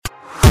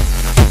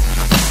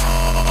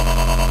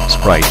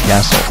Sprite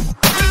Castle.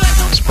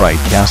 Sprite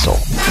Castle.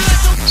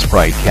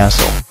 Sprite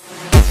Castle.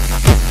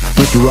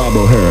 Mr. Rob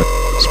O'Hara.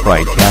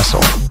 Sprite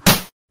Castle.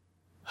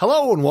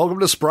 Hello and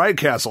welcome to Sprite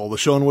Castle, the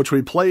show in which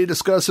we play,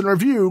 discuss, and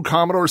review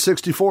Commodore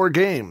 64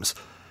 games.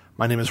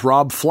 My name is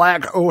Rob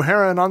Flack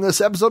O'Hara, and on this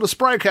episode of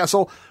Sprite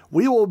Castle,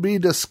 we will be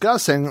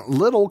discussing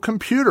Little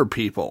Computer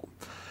People.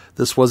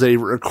 This was a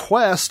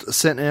request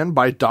sent in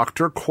by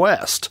Dr.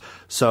 Quest.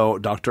 So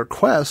Dr.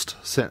 Quest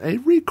sent a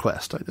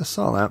request. I just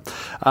saw that.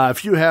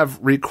 If you have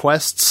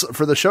requests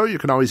for the show, you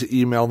can always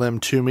email them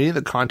to me.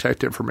 The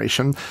contact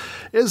information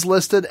is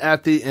listed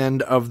at the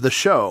end of the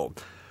show.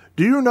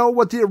 Do you know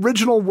what the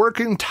original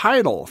working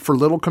title for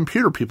Little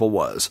Computer People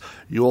was?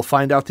 You will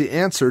find out the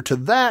answer to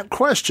that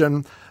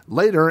question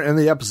later in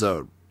the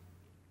episode.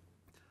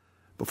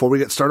 Before we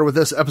get started with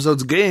this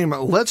episode's game,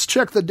 let's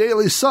check the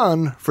Daily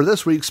Sun for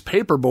this week's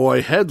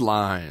Paperboy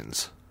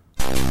headlines.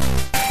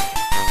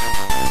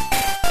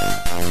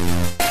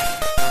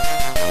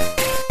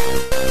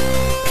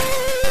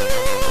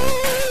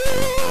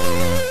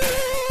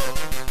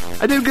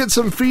 I did get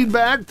some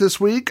feedback this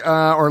week,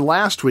 or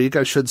last week,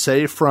 I should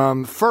say,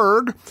 from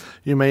Ferg.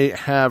 You may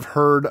have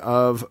heard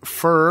of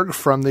Ferg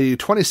from the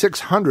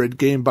 2600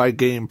 Game by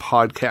Game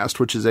podcast,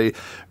 which is a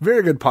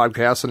very good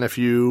podcast. And if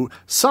you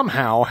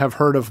somehow have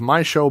heard of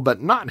my show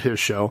but not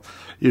his show,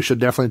 you should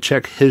definitely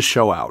check his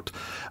show out.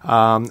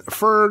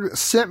 Ferg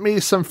sent me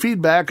some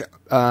feedback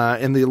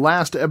in the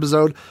last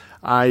episode.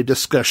 I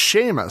discussed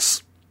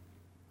Seamus,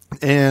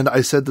 and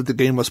I said that the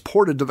game was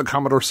ported to the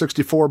Commodore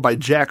 64 by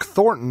Jack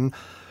Thornton,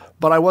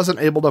 but I wasn't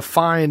able to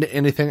find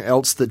anything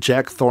else that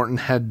Jack Thornton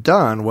had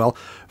done. Well,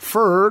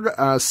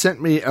 Ferg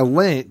sent me a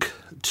link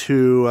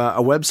to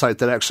a website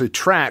that actually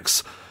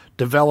tracks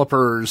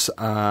developers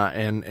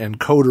and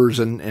coders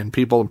and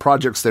people and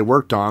projects they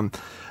worked on.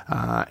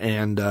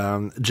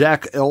 And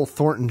Jack L.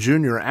 Thornton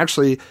Jr.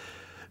 actually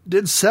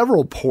did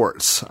several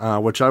ports,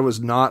 which I was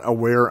not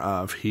aware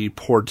of. He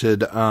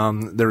ported,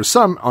 there's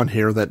some on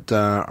here that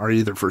are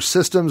either for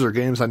systems or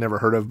games I never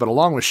heard of, but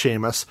along with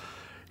Seamus,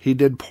 he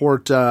did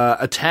port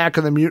Attack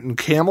of the Mutant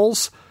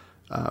Camels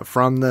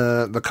from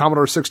the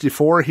Commodore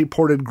 64. He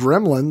ported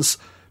Gremlins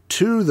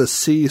to the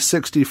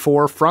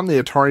C64 from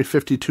the Atari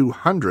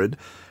 5200.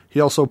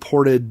 He also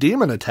ported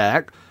Demon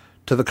Attack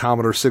to the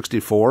Commodore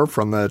 64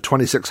 from the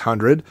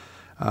 2600.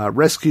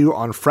 Rescue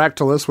on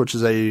Fractalus, which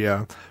is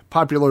a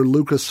popular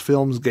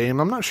Lucasfilms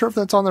game. I'm not sure if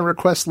that's on the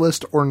request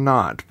list or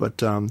not,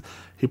 but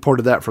he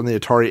ported that from the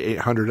Atari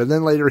 800. And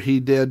then later he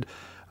did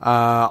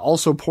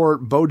also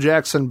port Bo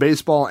Jackson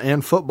Baseball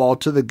and Football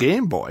to the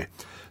Game Boy.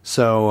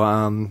 So,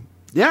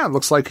 yeah, it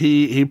looks like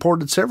he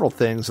ported several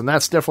things, and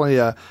that's definitely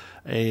a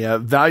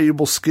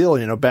valuable skill.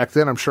 You know, back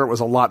then I'm sure it was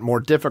a lot more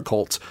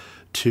difficult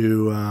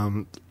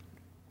to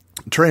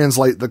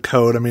translate the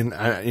code. I mean,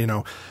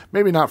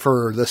 maybe not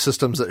for the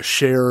systems that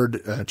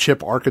shared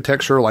chip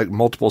architecture, like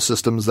multiple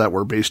systems that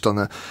were based on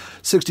the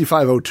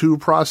 6502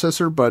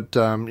 processor, but,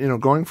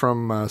 going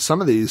from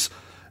some of these,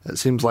 it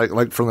seems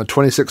like from the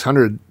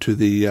 2600 to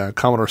the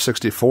Commodore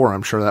 64,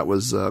 I'm sure that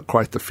was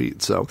quite the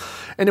feat. So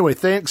anyway,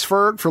 thanks,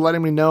 Ferg, for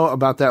letting me know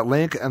about that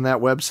link and that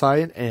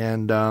website,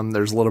 and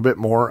there's a little bit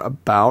more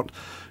about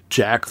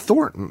Jack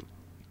Thornton.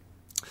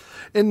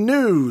 In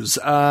news,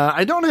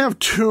 I don't have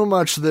too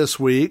much this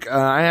week.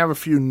 I have a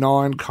few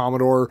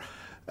non-Commodore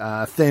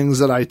things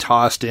that I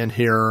tossed in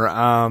here.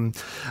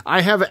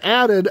 I have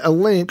added a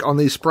link on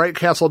the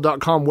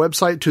SpriteCastle.com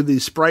website to the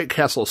Sprite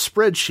Castle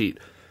spreadsheet.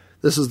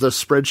 This is the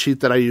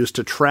spreadsheet that I use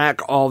to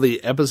track all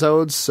the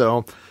episodes.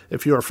 So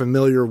if you are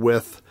familiar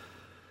with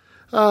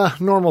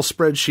normal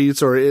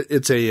spreadsheets, or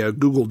it's a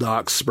Google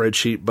Docs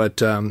spreadsheet,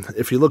 but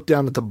if you look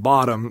down at the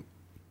bottom,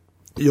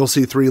 you'll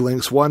see three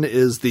links. One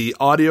is the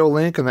audio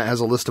link, and that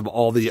has a list of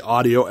all the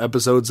audio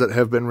episodes that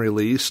have been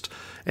released.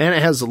 And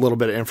it has a little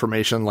bit of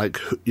information like,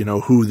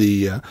 who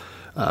the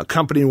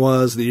company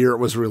was, the year it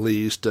was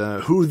released,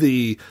 who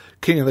the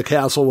King of the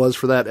Castle was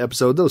for that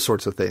episode, those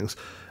sorts of things.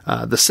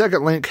 The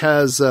second link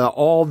has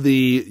all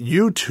the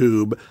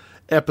YouTube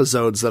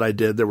episodes that I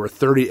did. There were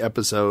 30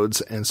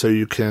 episodes, and so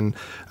you can,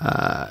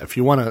 if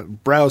you want to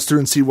browse through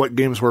and see what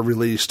games were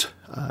released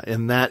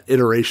in that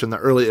iteration, the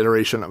early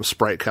iteration of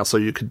Sprite Castle,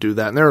 you could do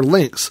that. And there are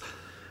links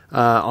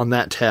on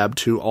that tab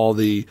to all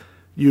the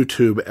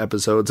YouTube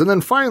episodes. And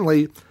then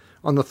finally,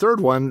 on the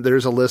third one,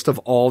 there's a list of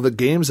all the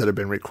games that have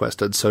been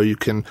requested. So you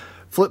can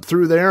flip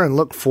through there and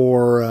look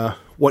for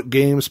what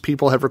games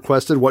people have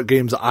requested, what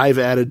games I've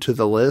added to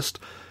the list.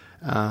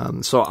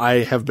 So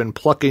I have been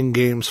plucking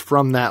games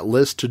from that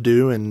list to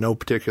do in no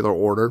particular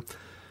order.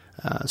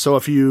 So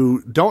if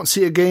you don't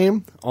see a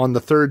game on the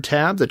third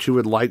tab that you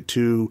would like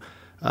to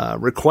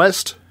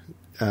request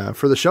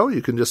for the show,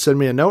 you can just send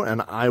me a note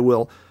and I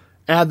will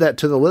add that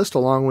to the list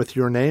along with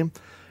your name.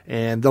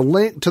 And the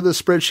link to the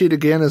spreadsheet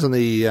again is in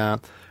the,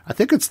 I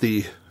think it's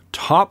the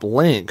top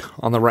link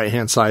on the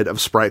right-hand side of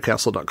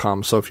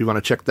SpriteCastle.com. So if you want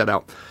to check that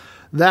out,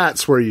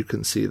 that's where you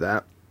can see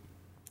that.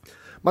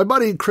 My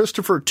buddy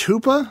Christopher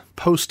Tupa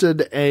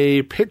posted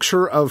a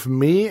picture of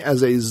me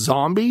as a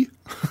zombie.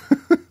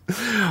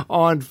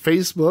 on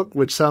Facebook,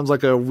 which sounds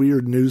like a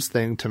weird news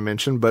thing to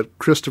mention, but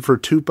Christopher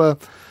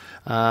Tupa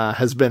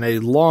has been a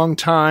long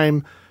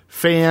time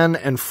fan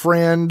and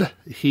friend.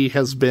 He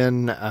has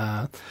been,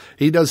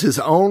 he does his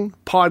own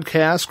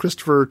podcast.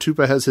 Christopher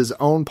Tupa has his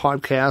own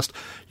podcast.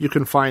 You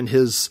can find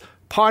his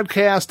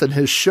podcast and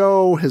his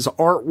show, his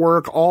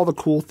artwork, all the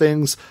cool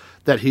things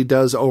that he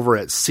does over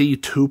at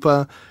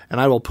ctupa.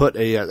 And I will put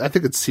I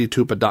think it's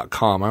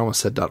ctupa.com. I almost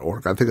said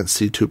 .org. I think it's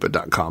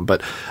ctupa.com,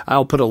 but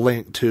I'll put a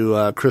link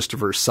to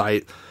Christopher's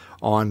site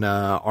on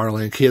our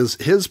link. His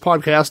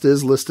podcast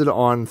is listed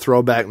on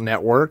Throwback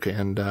Network,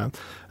 and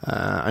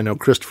I know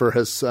Christopher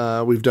has,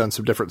 we've done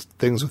some different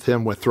things with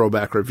him with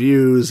Throwback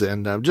Reviews,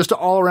 and just an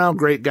all-around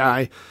great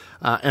guy,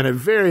 and a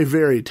very,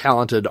 very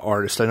talented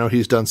artist. I know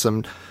he's done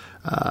some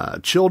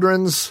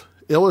children's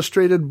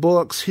illustrated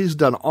books. He's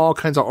done all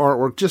kinds of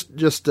artwork,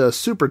 just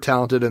super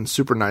talented and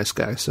super nice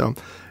guy. So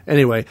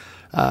anyway,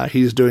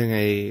 he's doing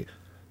a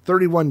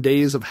 31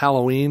 Days of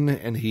Halloween,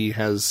 and he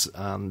has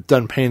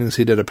done paintings.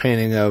 He did a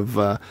painting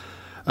of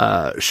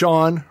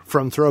Sean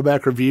from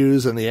Throwback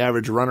Reviews and the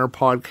Average Runner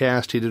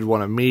podcast. He did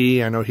one of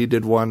me. I know he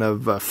did one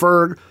of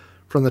Ferg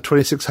from the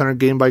 2600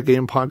 Game by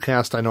Game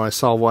podcast. I know I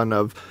saw one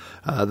of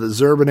the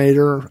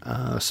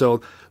Zerbinator.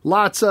 So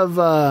lots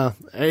of,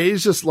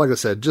 he's just, like I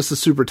said, just a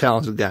super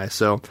talented guy.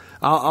 So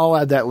I'll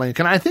add that link.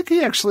 And I think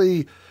he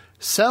actually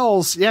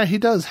sells, he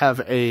does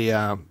have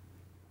a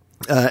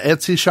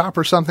Etsy shop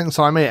or something.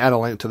 So I may add a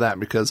link to that,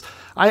 because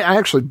I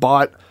actually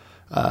bought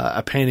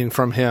a painting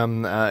from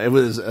him. It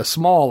was a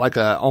small, like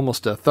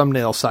almost a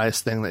thumbnail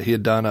size thing that he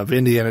had done of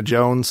Indiana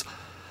Jones.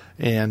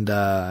 And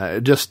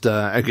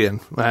again,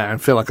 I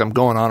feel like I'm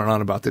going on and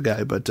on about the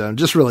guy, but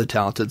just really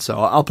talented. So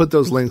I'll put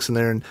those links in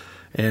there.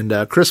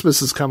 And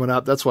Christmas is coming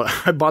up. That's what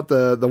I bought.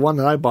 The one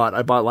that I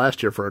bought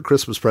last year for a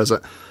Christmas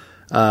present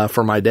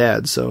for my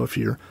dad. So if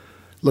you're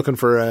looking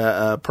for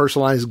a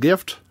personalized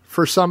gift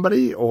for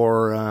somebody,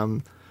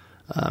 or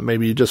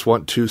maybe you just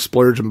want to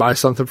splurge and buy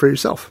something for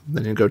yourself,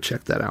 then you go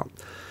check that out.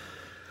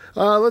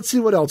 Let's see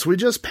what else. We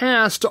just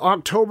passed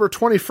October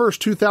 21st,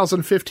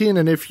 2015,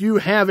 and if you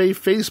have a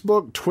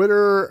Facebook,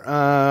 Twitter,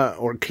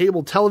 or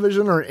cable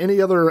television, or any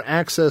other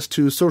access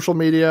to social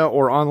media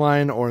or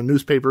online or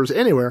newspapers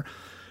anywhere,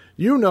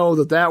 you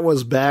know that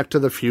was Back to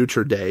the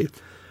Future Day.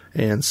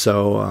 And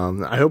so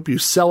I hope you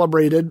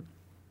celebrated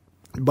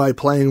by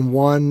playing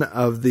one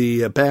of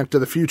the Back to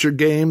the Future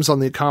games on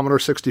the Commodore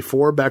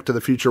 64, Back to the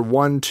Future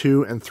 1,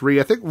 2, and 3.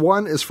 I think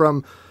one is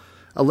from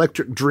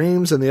Electric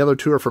Dreams and the other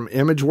two are from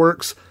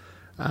ImageWorks.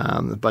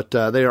 But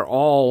they are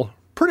all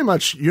pretty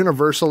much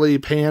universally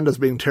panned as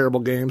being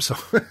terrible games. So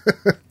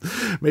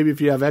maybe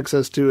if you have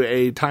access to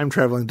a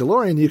time-traveling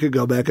DeLorean, you could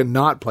go back and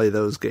not play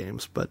those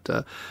games. But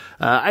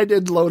I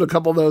did load a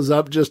couple of those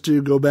up just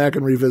to go back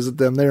and revisit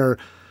them. They're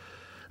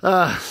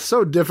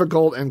so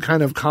difficult and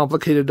kind of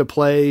complicated to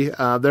play.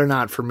 They're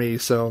not for me,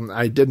 so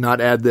I did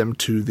not add them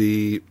to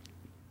the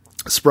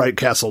Sprite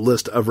Castle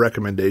list of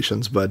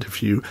recommendations. But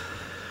if you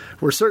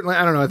were certainly,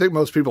 I don't know, I think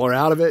most people are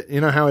out of it.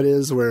 You know how it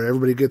is where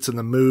everybody gets in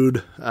the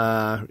mood,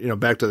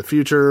 Back to the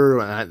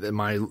Future.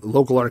 My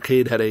local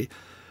arcade had a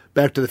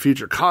Back to the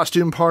Future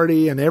costume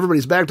party, and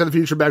everybody's Back to the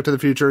Future, Back to the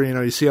Future.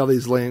 You see all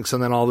these links,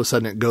 and then all of a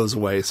sudden it goes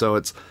away. So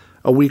it's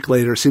a week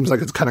later. Seems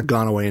like it's kind of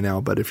gone away now.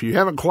 But if you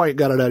haven't quite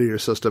got it out of your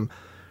system,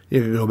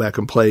 you can go back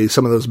and play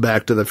some of those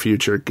Back to the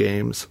Future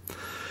games.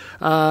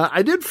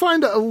 I did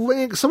find a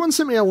link. Someone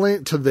sent me a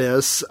link to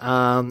this,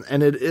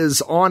 and it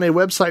is on a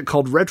website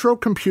called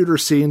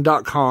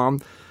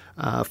retrocomputerscene.com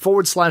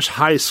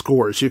 /high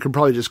scores. You can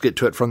probably just get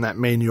to it from that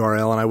main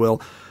URL, and I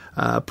will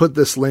put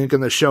this link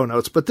in the show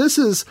notes. But this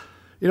is,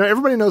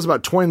 everybody knows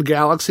about Twin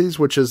Galaxies,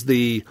 which is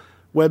the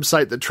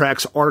website that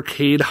tracks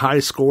arcade high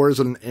scores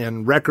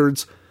and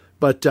records.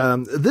 But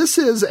this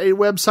is a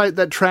website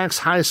that tracks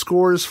high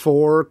scores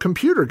for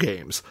computer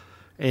games.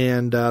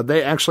 And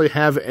they actually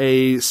have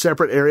a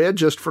separate area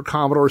just for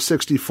Commodore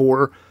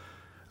 64.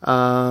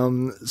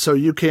 So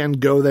you can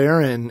go there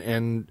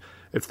and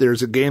if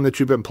there's a game that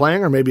you've been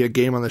playing, or maybe a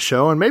game on the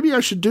show, and maybe I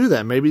should do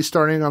that. Maybe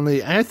starting on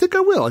I think I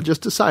will. I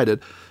just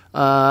decided.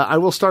 I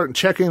will start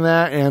checking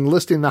that and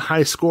listing the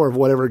high score of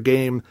whatever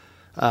game.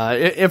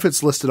 If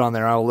it's listed on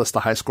there, I will list the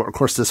high score. Of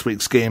course, this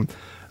week's game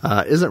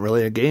isn't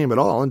really a game at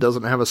all and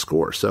doesn't have a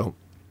score. So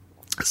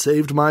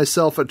saved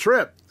myself a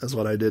trip. That's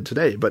what I did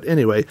today. But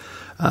anyway,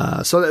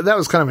 so that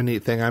was kind of a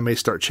neat thing. I may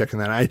start checking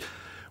that.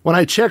 When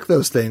I check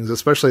those things,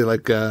 especially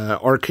like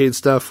arcade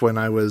stuff, when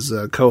I was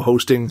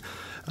co-hosting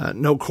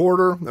No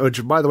Quarter,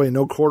 which, by the way,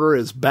 No Quarter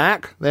is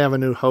back. They have a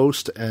new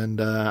host, and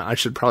I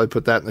should probably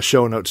put that in the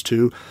show notes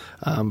too.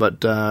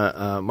 But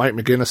Mike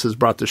McGinnis has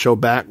brought the show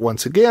back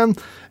once again.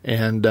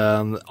 And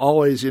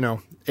always,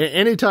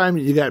 anytime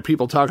you got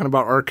people talking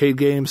about arcade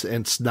games,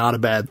 it's not a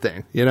bad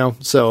thing,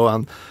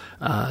 So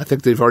I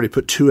think they've already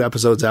put 2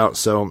 episodes out.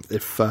 So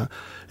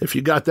if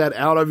you got that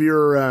out of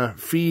your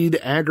feed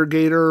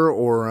aggregator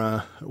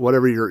or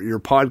whatever your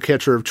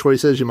podcatcher of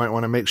choice is, you might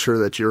want to make sure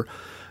that you're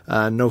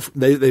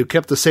they've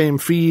kept the same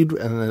feed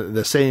and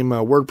the same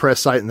WordPress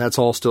site, and that's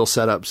all still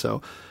set up.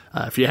 So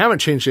If you haven't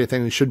changed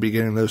anything, you should be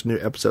getting those new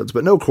episodes,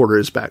 but no quarter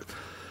is back.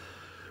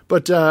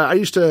 But I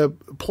used to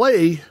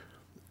play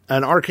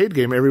an arcade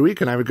game every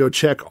week, and I would go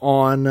check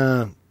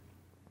on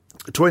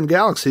Twin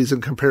Galaxies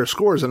and compare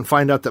scores and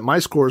find out that my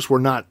scores were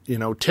not,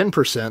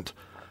 10%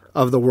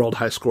 of the world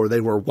high score.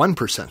 They were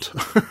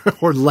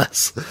 1% or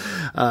less.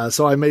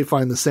 So I may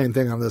find the same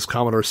thing on this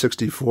Commodore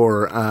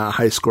 64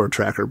 high score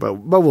tracker, but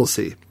we'll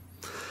see.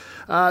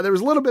 There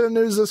was a little bit of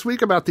news this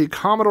week about the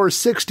Commodore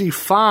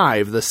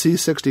 65, the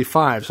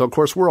C65. So, of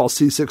course, we're all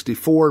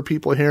C64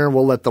 people here.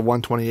 We'll let the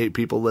 128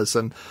 people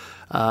listen.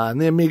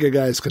 And the Amiga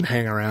guys can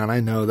hang around. I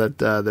know that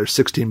their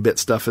 16-bit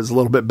stuff is a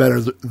little bit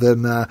better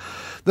than our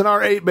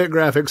 8-bit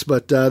graphics,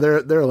 but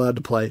they're allowed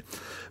to play.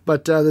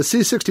 But the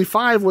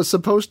C65 was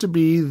supposed to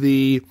be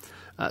the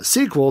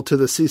sequel to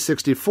the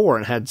C64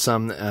 and had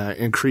some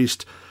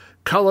increased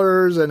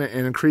colors and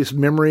increased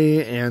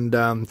memory, and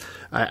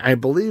I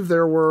believe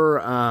there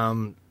were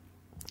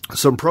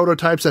some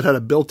prototypes that had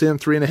a built-in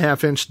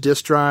 3.5-inch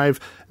disk drive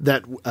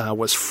that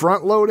was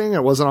front-loading.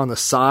 It wasn't on the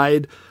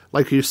side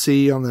like you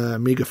see on the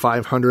Amiga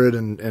 500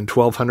 and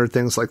 1200,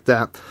 things like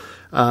that.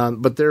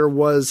 But there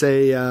was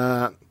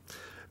a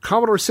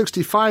Commodore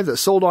 65 that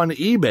sold on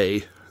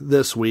eBay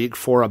this week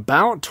for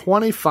about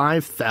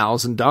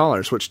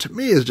 $25,000, which to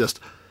me is just...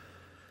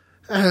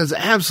 That is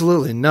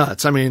absolutely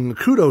nuts. I mean,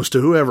 kudos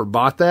to whoever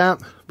bought that,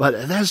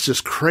 but that's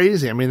just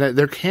crazy. I mean,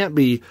 there can't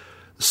be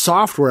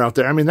software out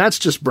there. I mean, that's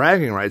just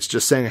bragging rights,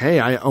 just saying, hey,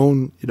 I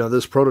own,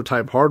 this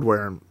prototype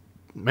hardware. And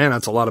man,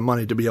 that's a lot of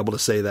money to be able to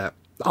say that.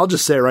 I'll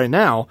just say it right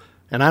now,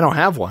 and I don't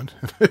have one.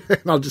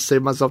 And I'll just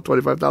save myself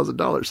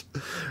 $25,000.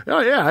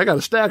 Oh, yeah, I got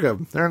a stack of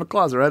them. They're in the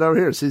closet right over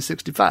here,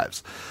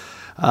 C65s.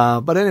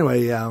 But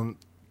anyway,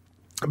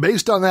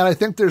 based on that, I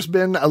think there's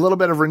been a little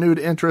bit of renewed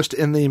interest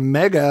in the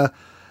Mega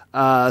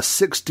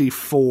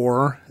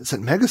 64, is it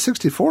Mega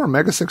 64 or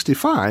Mega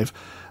 65,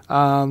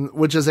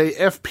 which is a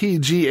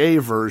FPGA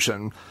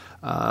version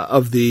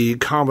of the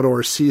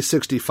Commodore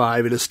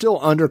C65. It is still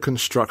under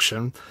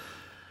construction.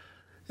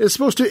 It's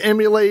supposed to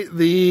emulate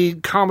the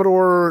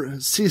Commodore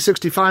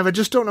C65. I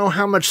just don't know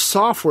how much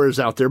software is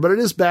out there, but it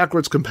is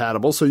backwards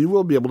compatible, so you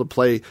will be able to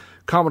play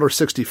Commodore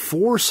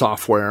 64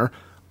 software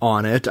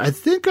on it. I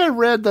think I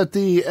read that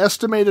the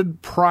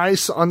estimated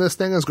price on this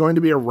thing is going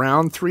to be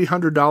around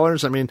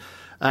 $300. I mean,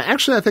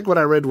 actually, I think what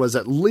I read was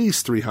at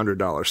least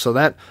 $300. So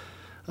that,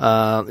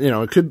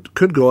 it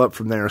could go up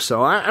from there.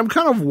 So I'm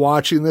kind of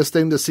watching this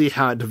thing to see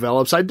how it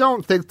develops. I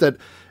don't think that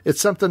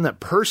it's something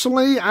that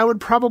personally I would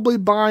probably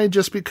buy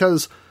just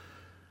because,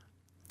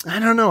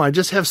 I don't know, I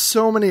just have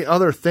so many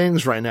other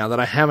things right now that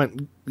I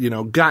haven't,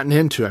 gotten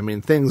into. I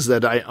mean, things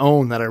that I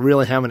own that I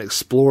really haven't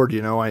explored.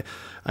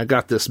 I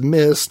got this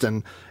Myst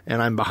and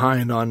I'm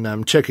behind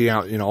on checking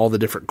out, all the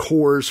different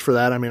cores for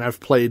that. I mean, I've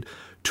played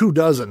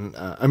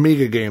 24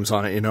 Amiga games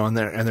on it,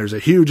 and there's a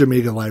huge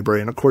Amiga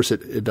library, and of course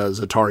it does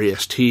Atari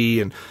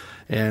ST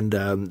and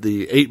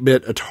the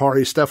 8-bit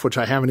Atari stuff, which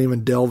I haven't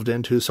even delved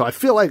into. So I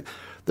feel like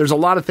there's a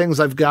lot of things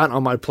I've got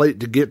on my plate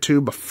to get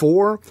to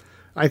before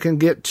I can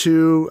get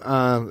to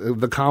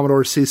the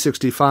Commodore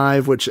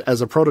C65, which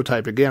as a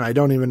prototype, again, I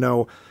don't even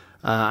know.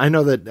 I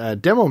know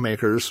that demo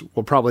makers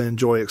will probably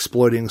enjoy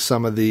exploiting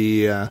some of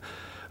the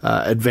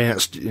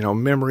advanced,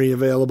 memory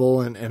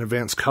available and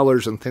advanced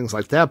colors and things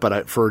like that.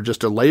 But for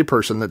just a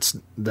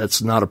layperson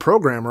that's not a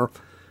programmer,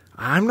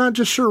 I'm not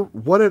just sure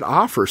what it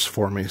offers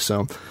for me.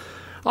 So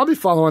I'll be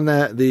following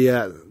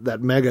that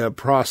Mega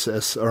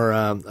process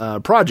or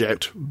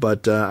project,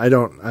 but I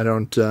don't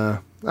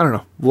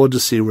know. We'll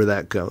just see where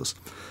that goes.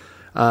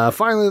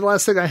 Finally, the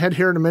last thing I had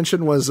here to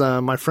mention was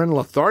my friend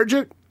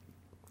Lethargic.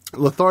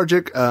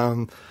 Lethargic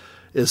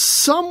is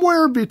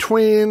somewhere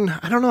between,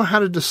 I don't know how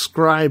to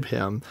describe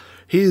him.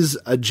 He's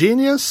a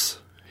genius.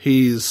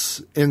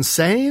 He's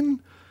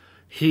insane.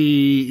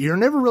 You're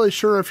never really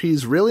sure if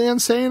he's really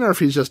insane or if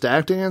he's just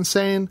acting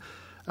insane.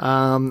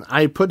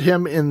 I put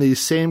him in the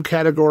same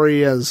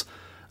category as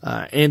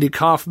Andy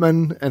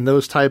Kaufman and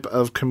those type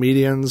of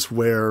comedians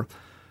where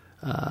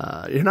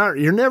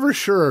you're never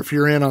sure if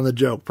you're in on the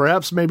joke.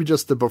 Perhaps maybe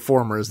just the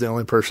performer is the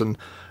only person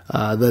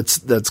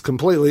that's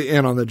completely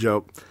in on the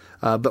joke.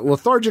 But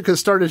Lethargic has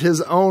started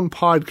his own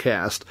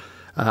podcast.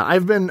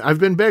 I've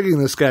been begging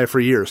this guy for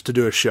years to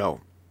do a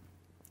show,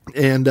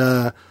 and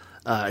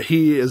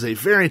he is a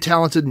very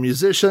talented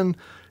musician.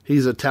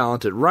 He's a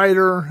talented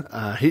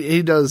writer.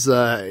 He has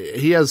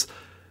the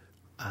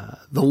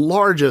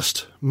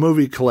largest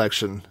movie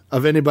collection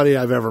of anybody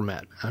I've ever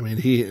met. I mean,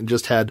 he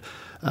just had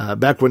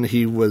back when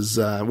he was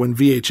when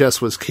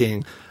VHS was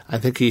king. I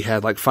think he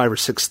had like 5,000 or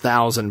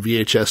 6,000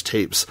 VHS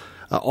tapes,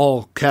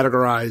 all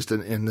categorized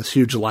in this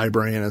huge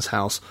library in his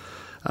house.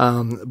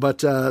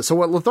 So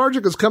what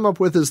Lethargic has come up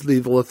with is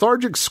the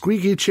Lethargic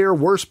Squeaky Chair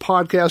Worst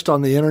Podcast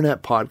on the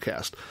Internet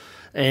podcast.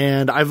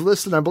 And I've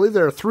listened, I believe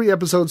there are 3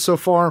 episodes so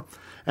far,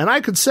 and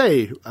I could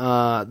say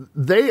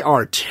they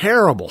are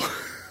terrible.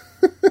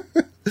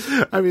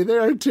 I mean, they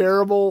are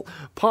terrible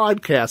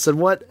podcasts. And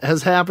what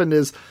has happened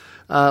is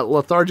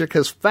Lethargic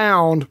has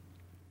found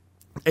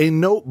a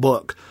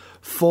notebook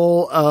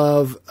full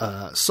of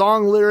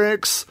song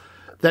lyrics,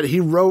 that he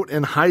wrote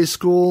in high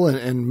school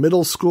and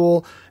middle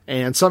school,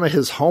 and some of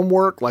his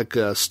homework, like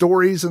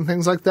stories and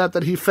things like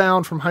that he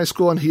found from high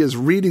school, and he is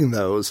reading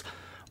those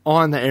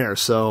on the air.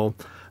 So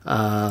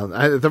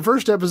the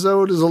first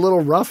episode is a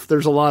little rough.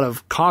 There's a lot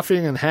of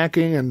coughing and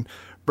hacking and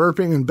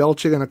burping and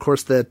belching, and of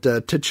course that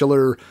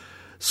titular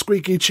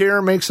squeaky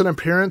chair makes an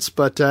appearance.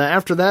 But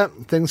after that,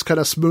 things kind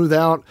of smooth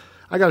out.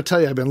 I got to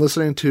tell you, I've been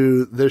listening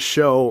to this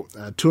show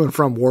to and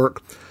from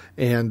work,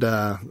 and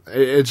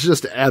it's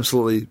just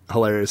absolutely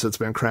hilarious. It's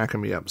been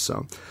cracking me up.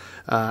 So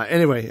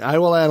anyway, I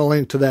will add a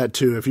link to that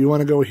too. If you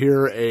want to go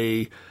hear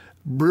a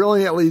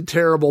brilliantly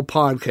terrible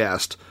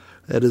podcast,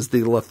 that is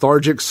the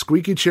Lethargic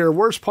Squeaky Chair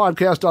Worst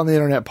Podcast on the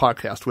Internet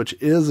podcast, which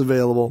is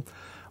available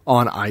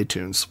on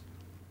iTunes.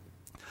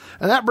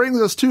 And that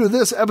brings us to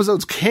this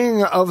episode's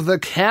King of the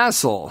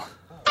Castle.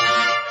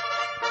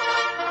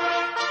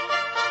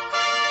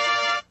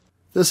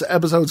 This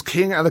episode's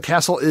King of the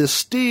Castle is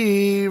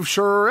Steve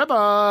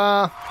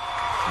Sharibba.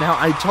 Now,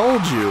 I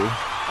told you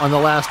on the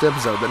last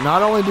episode that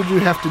not only did you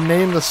have to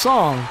name the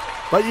song,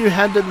 but you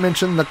had to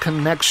mention the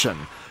connection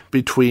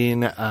between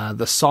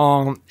the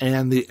song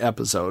and the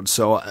episode.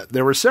 So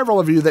there were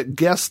several of you that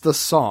guessed the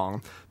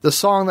song. The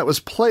song that was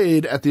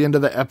played at the end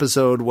of the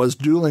episode was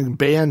Dueling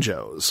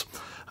Banjos.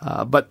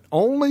 But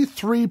only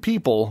 3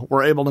 people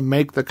were able to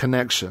make the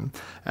connection.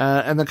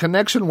 And the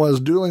connection was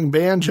Dueling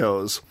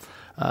Banjos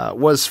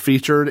was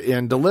featured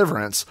in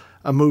Deliverance,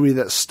 a movie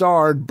that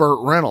starred Burt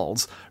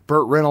Reynolds.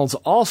 Burt Reynolds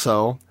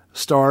also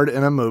starred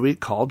in a movie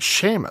called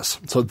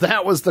Seamus. So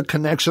that was the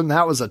connection.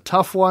 That was a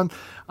tough one.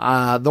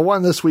 The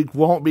one this week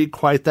won't be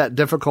quite that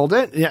difficult.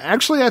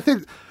 Actually, I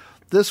think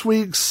this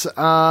week's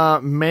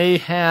may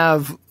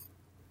have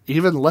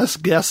even less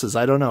guesses.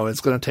 I don't know.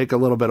 It's going to take a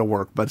little bit of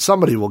work, but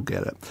somebody will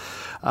get it.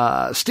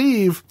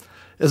 Steve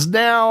is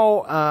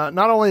now,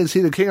 not only is he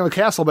the King of the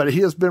Castle, but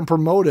he has been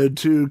promoted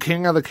to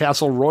King of the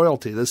Castle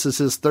royalty. This is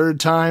his 3rd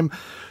time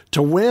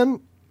to win.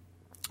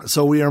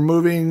 So we are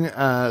moving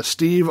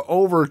Steve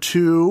over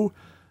to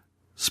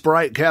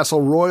Sprite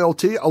Castle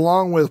royalty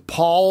along with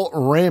Paul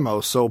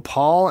Ramos. So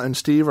Paul and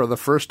Steve are the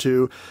first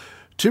two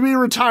to be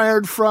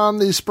retired from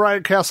the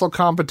Sprite Castle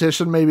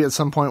competition. Maybe at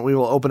some point we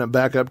will open it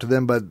back up to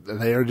them, but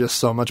they are just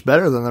so much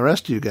better than the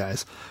rest of you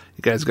guys.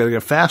 You guys got to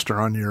get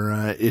faster on your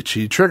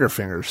itchy trigger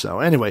fingers.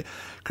 So anyway,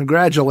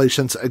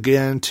 congratulations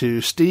again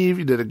to Steve.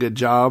 You did a good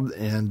job,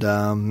 and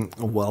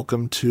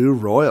welcome to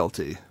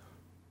royalty.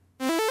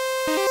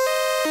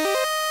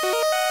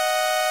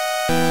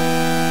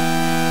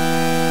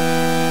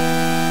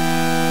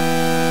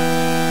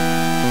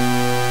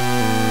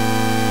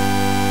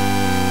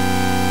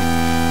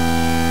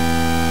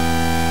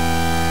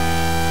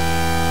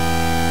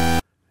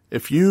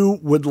 If you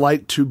would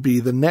like to be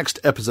the next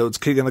episode's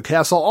King of the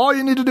Castle, all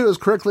you need to do is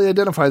correctly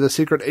identify the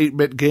secret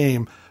 8-bit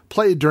game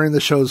played during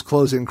the show's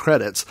closing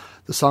credits.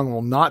 The song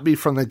will not be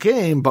from the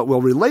game, but will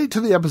relate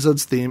to the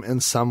episode's theme in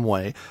some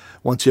way.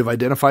 Once you have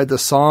identified the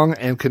song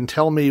and can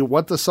tell me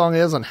what the song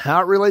is and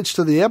how it relates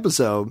to the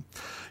episode,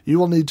 you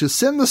will need to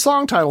send the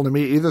song title to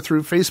me either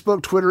through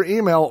Facebook, Twitter,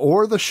 email,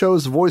 or the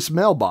show's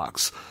voicemail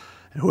box.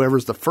 And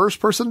whoever's the first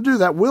person to do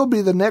that will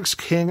be the next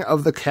King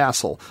of the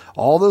Castle.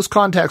 All those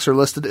contacts are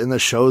listed in the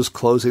show's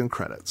closing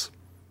credits.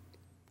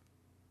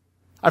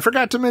 I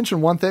forgot to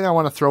mention one thing I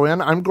want to throw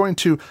in. I want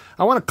to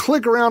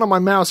click around on my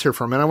mouse here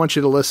for a minute. I want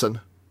you to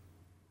listen.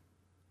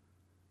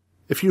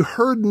 If you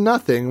heard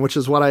nothing, which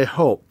is what I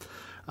hope,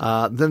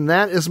 then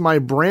that is my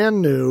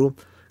brand new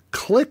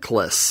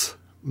clickless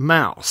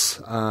mouse.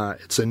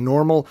 It's a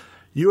normal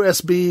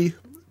USB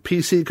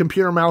PC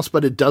computer mouse,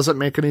 but it doesn't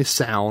make any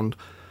sound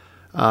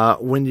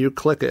when you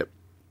click it.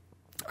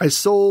 I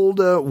sold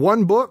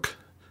 1 book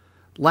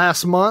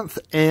last month,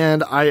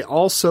 and I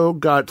also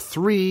got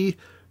 3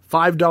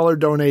 $5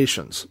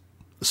 donations.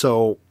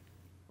 So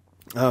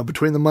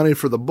between the money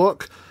for the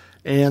book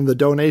and the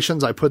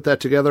donations, I put that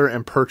together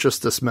and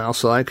purchased this mouse,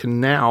 so I can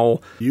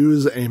now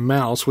use a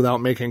mouse without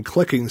making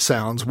clicking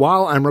sounds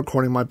while I'm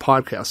recording my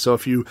podcast. So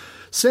if you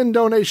send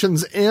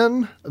donations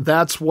in,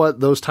 that's what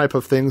those type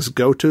of things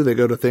go to. They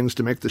go to things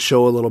to make the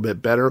show a little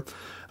bit better.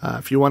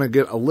 If you want to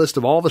get a list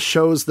of all the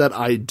shows that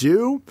I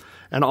do,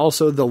 and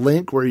also the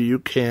link where you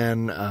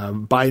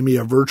can buy me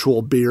a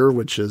virtual beer,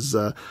 which is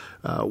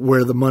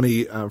where the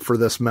money for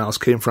this mouse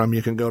came from,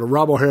 you can go to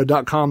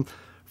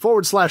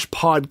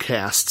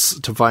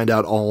robohara.com/podcasts to find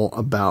out all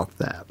about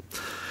that.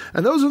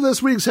 And those are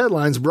this week's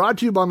headlines, brought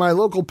to you by my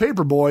local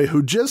paperboy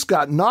who just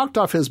got knocked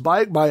off his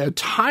bike by a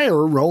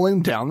tire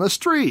rolling down the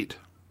street.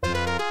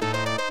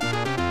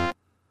 I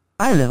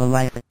live a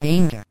life of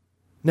danger.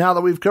 Now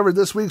that we've covered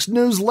this week's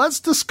news, let's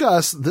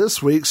discuss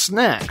this week's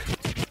snack.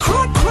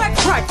 Crack, crack,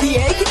 crack the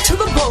egg into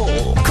the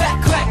bowl.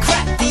 Crack, crack,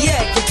 crack the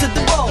egg into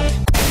the bowl.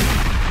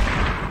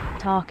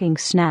 Talking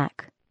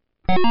snack.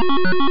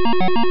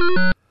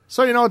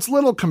 So, it's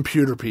little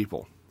computer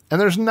people. And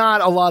there's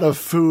not a lot of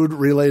food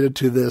related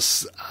to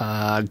this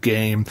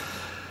game.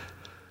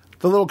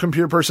 The little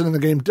computer person in the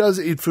game does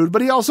eat food,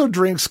 but he also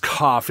drinks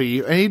coffee,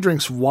 and he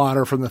drinks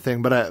water from the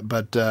thing,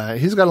 but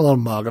he's got a little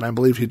mug, and I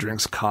believe he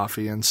drinks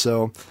coffee. And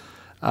so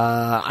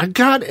I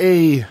got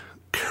a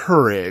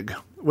Keurig,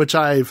 which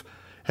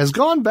has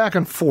gone back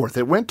and forth.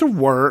 It went to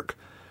work,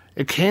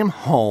 it came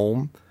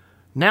home,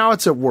 now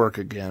it's at work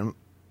again.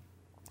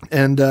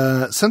 And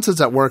since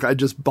it's at work, I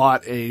just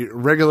bought a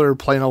regular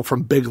plain old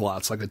from Big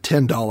Lots, like a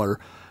 $10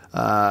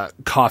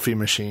 coffee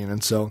machine.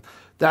 And so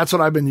that's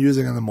what I've been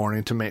using in the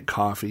morning to make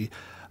coffee.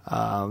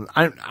 I'm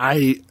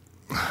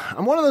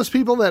one of those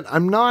people that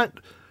I'm not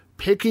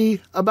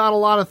picky about a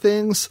lot of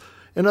things.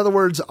 In other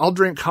words, I'll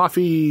drink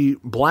coffee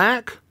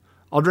black,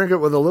 I'll drink it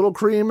with a little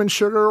cream and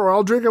sugar, or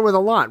I'll drink it with a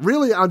lot.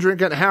 Really, I'll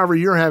drink it however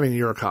you're having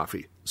your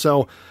coffee.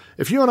 So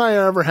if you and I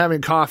are ever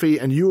having coffee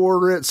and you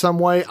order it some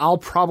way, I'll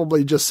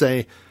probably just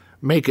say,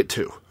 make it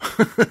too.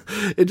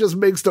 It just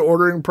makes the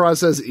ordering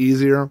process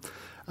easier.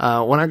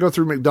 When I go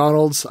through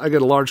McDonald's, I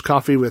get a large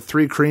coffee with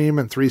 3 cream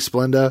and 3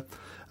 Splenda.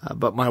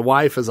 But my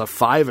wife is a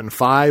 5 and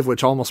 5,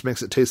 which almost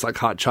makes it taste like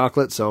hot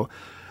chocolate. So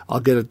I'll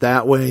get it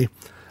that way.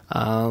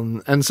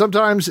 And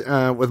sometimes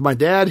with my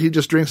dad, he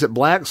just drinks it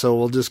black. So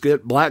we'll just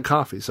get black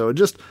coffee. So it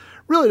just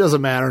really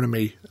doesn't matter to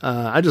me.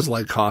 I just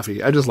like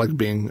coffee. I just like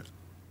being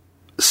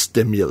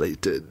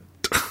stimulated.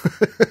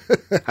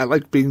 I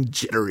like being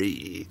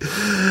jittery.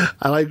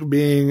 I like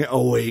being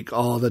awake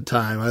all the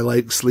time. I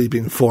like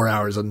sleeping 4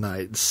 hours a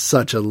night.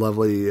 Such a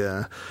lovely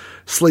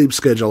sleep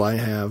schedule I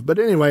have. But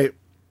anyway,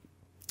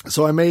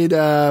 so I made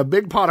a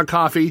big pot of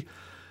coffee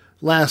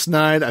last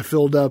night. I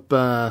filled up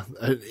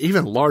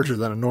even larger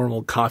than a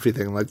normal coffee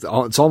thing. Like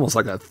it's almost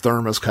like a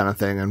thermos kind of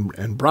thing,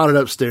 and brought it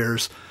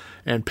upstairs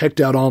and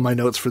picked out all my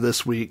notes for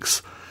this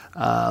week's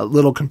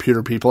Little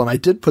Computer People. And I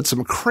did put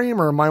some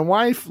creamer. My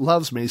wife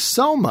loves me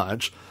so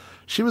much.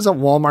 She was at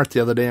Walmart the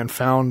other day and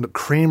found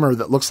creamer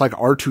that looks like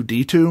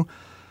R2-D2.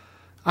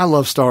 I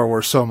love Star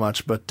Wars so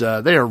much, but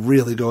they are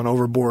really going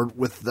overboard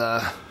with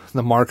the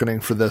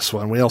marketing for this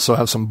one. We also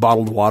have some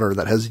bottled water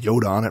that has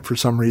Yoda on it for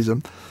some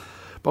reason.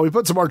 But we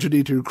put some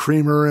R2-D2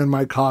 creamer in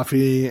my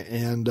coffee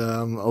and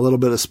a little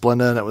bit of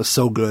Splenda, and it was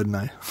so good. And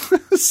I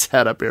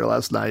sat up here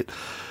last night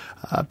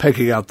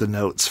picking out the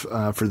notes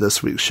for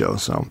this week's show.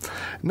 So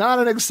not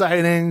an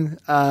exciting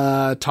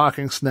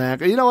talking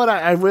snack. You know what?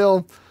 I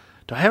will...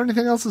 Do I have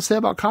anything else to say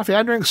about coffee?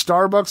 I drink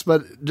Starbucks,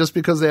 but just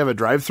because they have a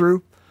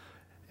drive-thru.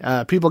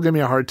 People give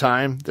me a hard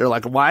time. They're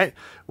like, why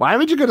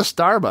would you go to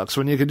Starbucks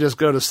when you could just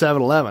go to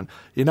 7-Eleven?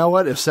 You know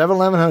what? If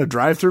 7-Eleven had a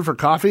drive-thru for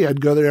coffee,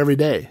 I'd go there every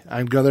day.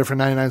 I'd go there for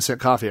 99-cent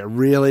coffee. I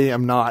really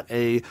am not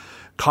a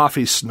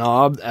coffee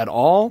snob at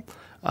all.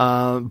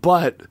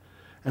 But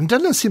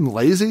doesn't it seem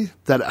lazy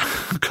that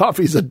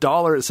coffee's $1 at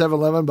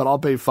 7-Eleven, but I'll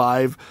pay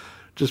 $5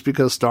 just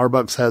because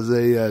Starbucks has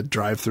a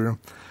drive-thru?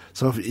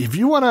 So if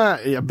you want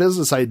a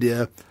business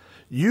idea,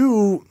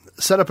 you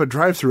set up a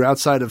drive-thru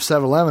outside of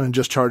 7-Eleven and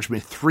just charge me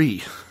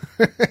 $3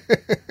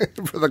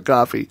 for the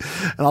coffee,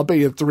 and I'll pay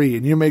you $3,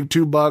 and you make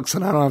 $2,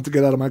 and I don't have to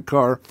get out of my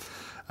car,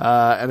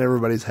 and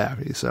everybody's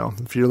happy. So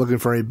if you're looking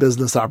for a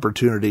business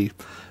opportunity,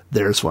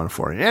 there's one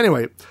for you.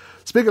 Anyway,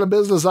 speaking of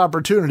business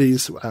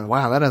opportunities,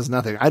 wow, that has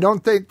nothing. I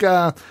don't think,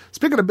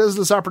 speaking of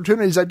business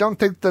opportunities, I don't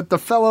think that the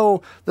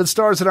fellow that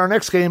stars in our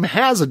next game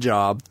has a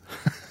job.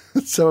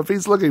 So if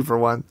he's looking for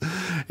one,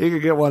 he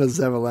could get one at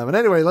 7-Eleven.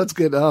 Anyway, let's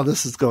get,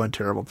 this is going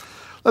terrible.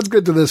 Let's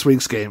get to this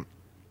week's game.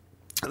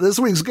 This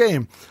week's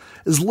game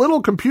is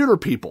Little Computer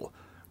People,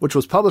 which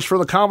was published for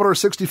the Commodore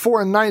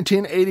 64 in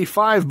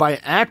 1985 by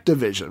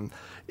Activision.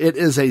 It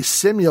is a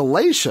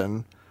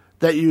simulation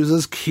that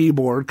uses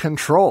keyboard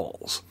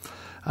controls.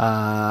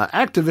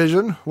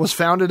 Activision was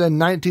founded in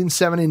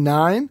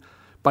 1979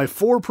 by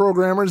 4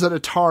 programmers at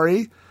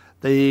Atari.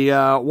 They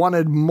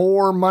wanted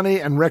more money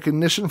and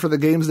recognition for the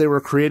games they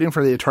were creating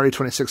for the Atari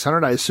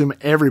 2600. I assume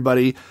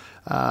everybody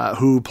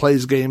who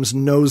plays games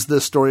knows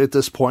this story at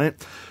this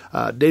point.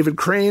 David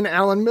Crane,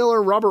 Alan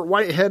Miller, Robert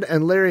Whitehead,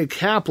 and Larry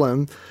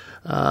Kaplan,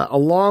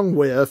 along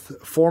with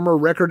former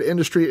record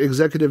industry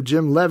executive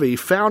Jim Levy,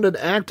 founded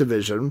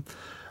Activision.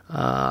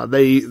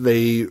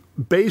 They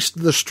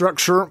based the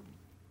structure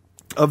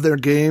of their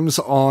games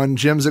on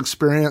Jim's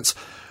experience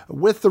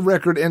with the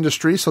record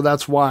industry, so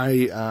that's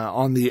why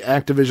on the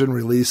Activision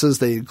releases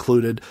they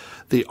included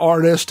the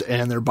artist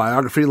and their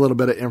biography, a little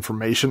bit of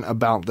information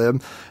about them.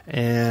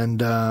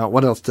 And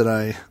what else did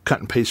I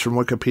cut and paste from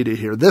Wikipedia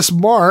here? This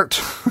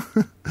marked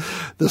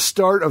the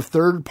start of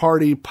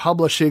third-party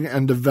publishing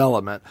and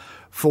development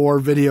for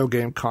video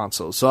game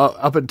consoles. So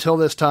up until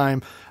this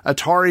time,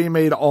 Atari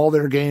made all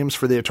their games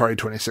for the Atari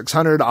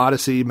 2600,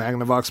 Odyssey,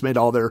 Magnavox made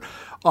all their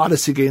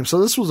Odyssey games. So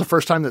this was the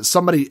first time that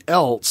somebody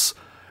else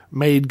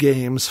made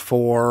games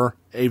for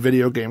a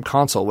video game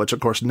console, which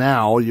of course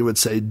now you would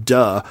say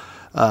duh,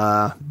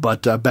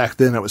 but back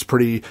then it was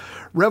pretty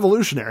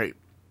revolutionary.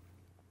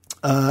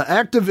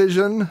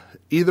 Activision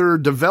either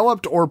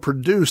developed or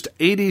produced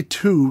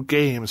 82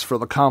 games for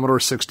the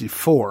Commodore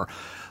 64.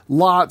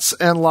 Lots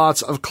and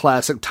lots of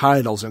classic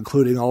titles,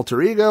 including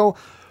Alter Ego,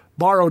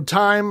 Borrowed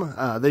Time.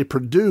 They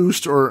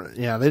produced,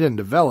 they didn't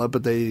develop,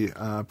 but they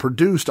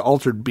produced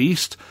Altered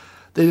Beast.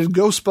 They did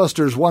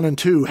Ghostbusters 1 and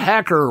 2,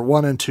 Hacker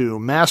 1 and 2,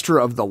 Master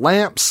of the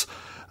Lamps,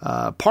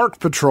 Park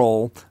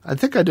Patrol. I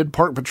think I did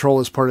Park Patrol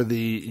as part of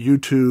the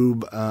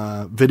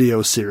YouTube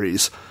video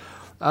series.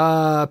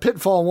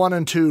 Pitfall 1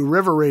 and 2,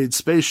 River Raid,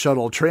 Space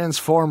Shuttle,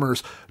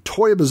 Transformers,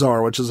 Toy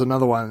Bazaar, which is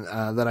another one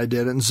that I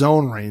did, and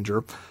Zone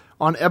Ranger.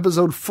 On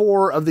episode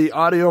 4 of the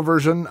audio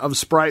version of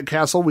Sprite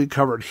Castle, we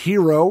covered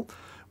Hero,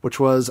 which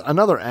was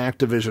another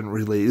Activision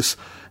release.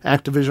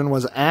 Activision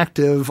was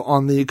active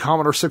on the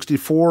Commodore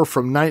 64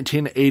 from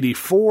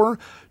 1984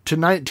 to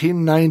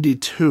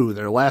 1992.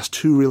 Their last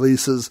two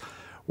releases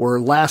were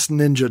Last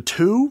Ninja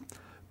 2,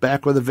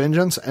 Back with a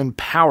Vengeance, and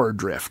Power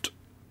Drift.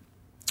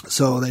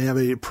 So they have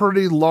a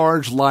pretty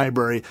large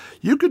library.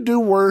 You could do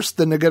worse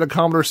than to get a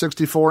Commodore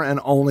 64 and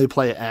only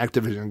play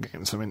Activision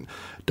games. I mean,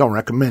 don't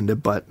recommend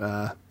it, but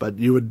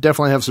you would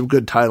definitely have some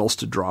good titles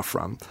to draw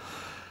from.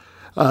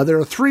 There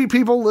are 3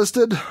 people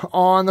listed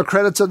on the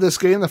credits of this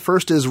game. The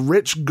first is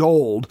Rich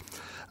Gold.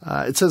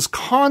 It says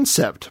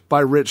Concept by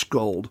Rich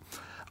Gold.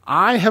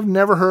 I have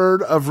never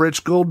heard of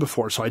Rich Gold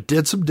before, so I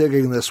did some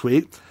digging this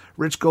week.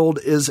 Rich Gold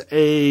is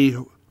a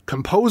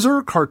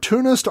composer,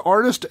 cartoonist,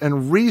 artist,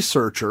 and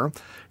researcher.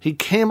 He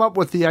came up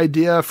with the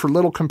idea for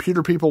Little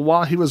Computer People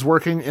while he was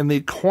working in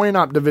the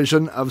coin-op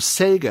division of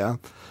Sega.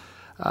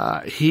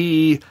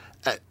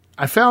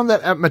 I found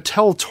that at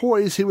Mattel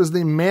Toys, he was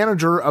the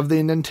manager of the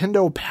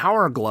Nintendo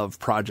Power Glove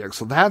project,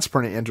 so that's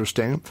pretty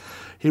interesting.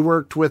 He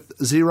worked with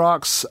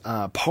Xerox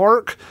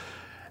PARC.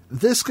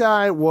 This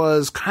guy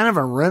was kind of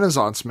a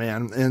renaissance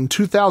man. In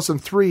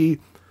 2003,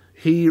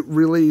 he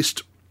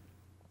released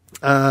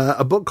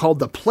a book called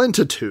The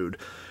Plentitude,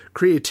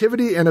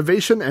 Creativity,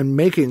 Innovation, and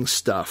Making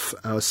Stuff.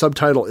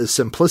 Subtitle is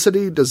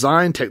Simplicity,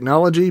 Design,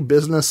 Technology,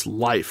 Business,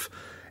 Life.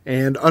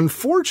 And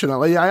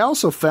unfortunately, I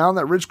also found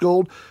that Rich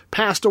Gold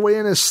passed away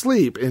in his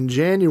sleep in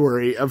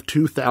January of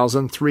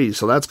 2003.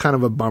 So that's kind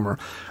of a bummer.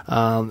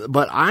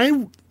 But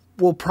I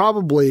will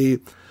probably,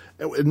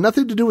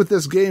 nothing to do with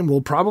this game,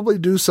 will probably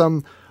do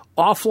some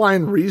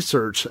offline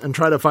research and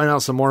try to find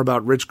out some more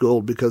about Rich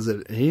Gold, because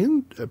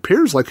he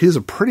appears like he's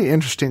a pretty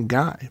interesting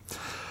guy.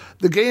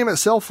 The game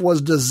itself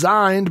was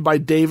designed by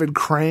David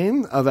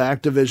Crane of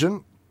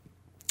Activision.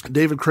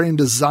 David Crane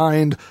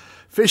designed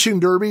Fishing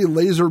Derby,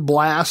 Laser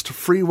Blast,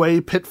 Freeway,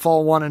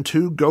 Pitfall 1 and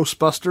 2,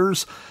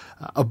 Ghostbusters,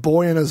 A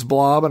Boy and His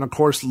Blob, and of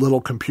course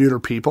Little Computer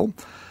People.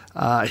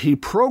 He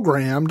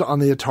programmed on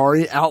the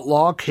Atari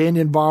Outlaw,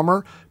 Canyon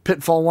Bomber,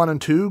 Pitfall 1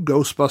 and 2,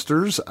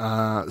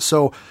 Ghostbusters.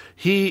 So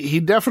he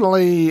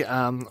definitely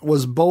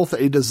was both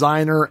a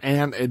designer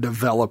and a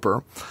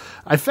developer.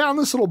 I found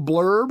this little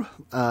blurb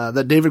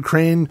that David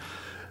Crane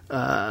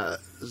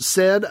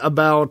said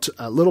about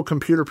Little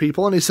Computer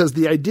People, and he says,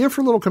 the idea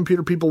for Little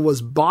Computer People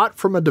was bought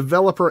from a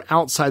developer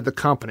outside the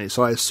company.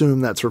 So I assume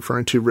that's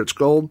referring to Rich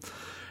Gold.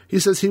 He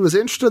says he was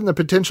interested in the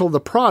potential of the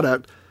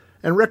product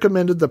and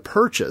recommended the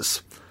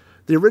purchase.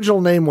 The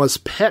original name was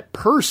Pet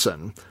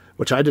Person,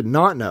 which I did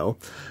not know,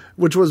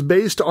 which was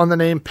based on the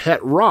name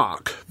Pet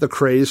Rock, the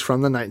craze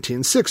from the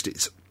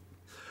 1960s.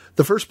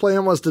 The first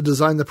plan was to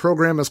design the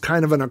program as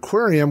kind of an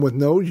aquarium with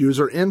no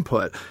user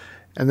input.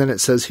 And then it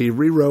says he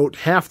rewrote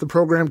half the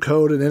program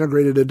code and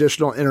integrated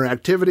additional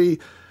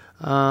interactivity.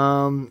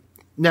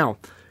 Now,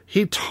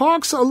 he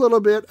talks a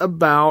little bit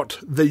about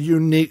the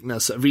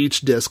uniqueness of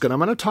each disc, and I'm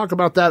going to talk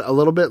about that a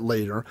little bit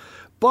later.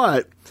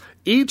 But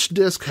each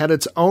disc had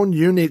its own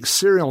unique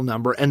serial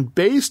number, and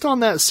based on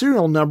that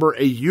serial number,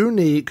 a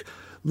unique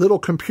Little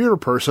Computer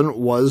Person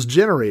was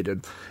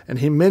generated. And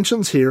he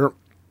mentions here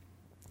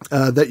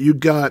that you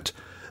got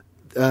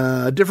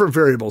different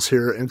variables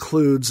here.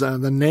 Includes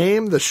the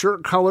name, the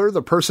shirt color,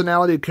 the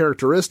personality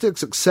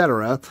characteristics,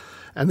 etc.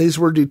 And these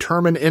were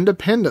determined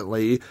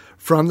independently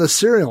from the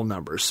serial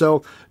number.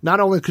 So not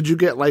only could you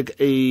get like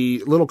a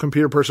Little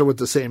Computer Person with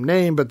the same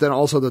name, but then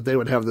also that they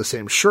would have the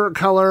same shirt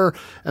color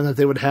and that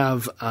they would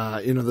have,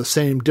 the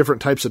same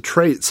different types of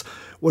traits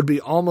would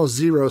be almost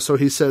zero. So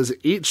he says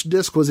each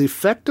disc was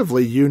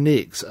effectively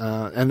unique.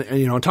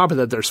 And on top of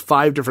that, there's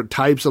 5 different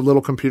types of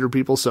Little Computer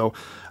People. So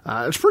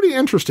it's pretty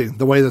interesting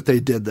the way that they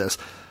did this.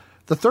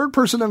 The third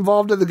person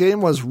involved in the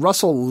game was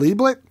Russell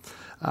Lieblich.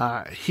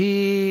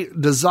 He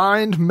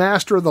designed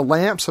Master of the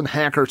Lamps and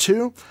Hacker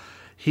 2.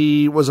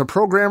 He was a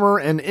programmer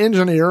and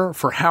engineer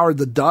for Howard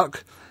the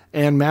Duck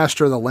and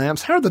Master of the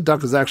Lamps. Howard the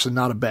Duck is actually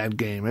not a bad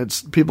game.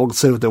 People can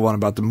say what they want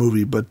about the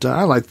movie, but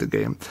I like the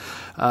game.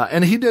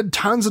 And he did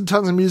tons and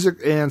tons of music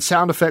and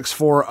sound effects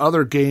for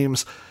other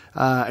games.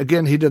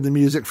 Again, he did the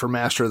music for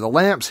Master of the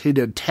Lamps. He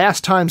did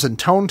Task Times and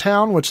Tone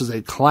Town, which is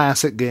a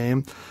classic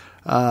game.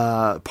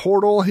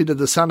 Portal, he did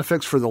the sound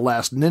effects for The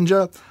Last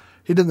Ninja.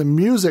 He did the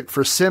music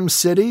for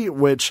SimCity,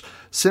 which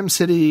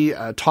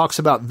SimCity talks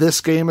about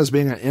this game as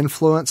being an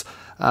influence.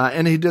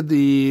 And he did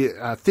the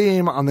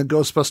theme on the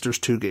Ghostbusters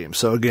 2 game.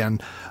 So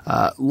again,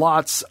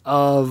 lots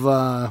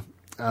of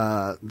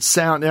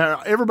sound.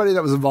 Everybody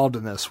that was involved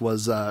in this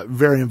was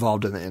very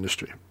involved in the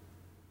industry.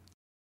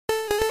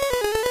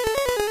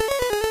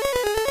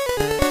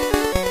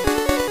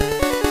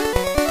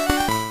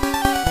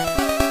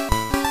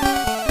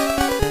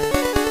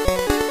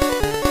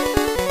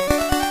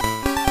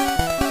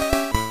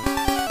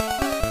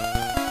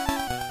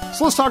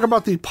 So let's talk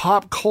about the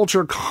pop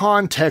culture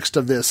context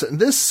of this.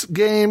 This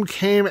game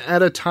came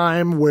at a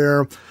time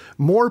where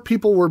more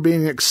people were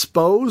being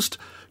exposed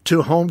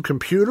to home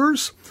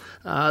computers.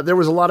 There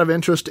was a lot of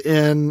interest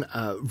in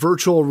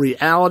virtual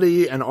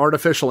reality and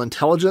artificial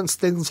intelligence,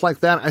 things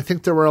like that. I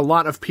think there were a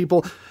lot of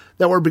people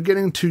that were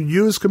beginning to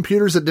use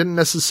computers that didn't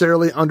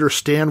necessarily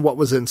understand what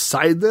was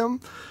inside them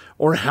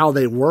or how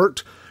they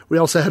worked. We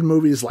also had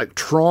movies like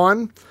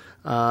Tron,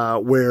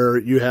 where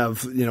you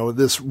have,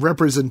 this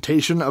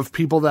representation of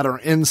people that are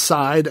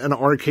inside an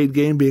arcade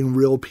game being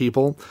real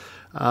people.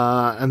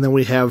 And then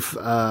we have,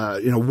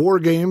 war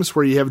games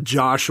where you have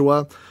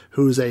Joshua,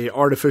 who's a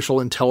artificial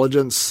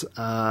intelligence,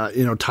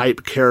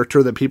 type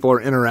character that people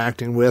are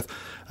interacting with.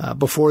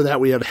 Before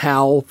that, we had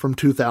HAL from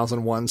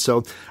 2001.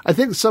 So I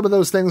think some of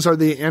those things are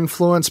the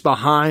influence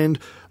behind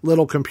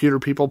Little Computer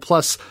People.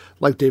 Plus,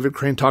 like David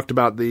Crane talked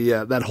about,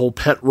 that whole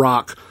pet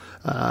rock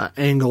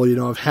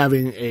angle, of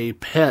having a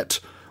pet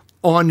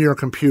on your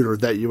computer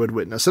that you would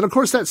witness. And of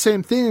course, that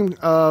same theme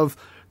of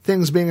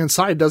things being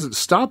inside doesn't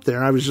stop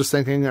there. I was just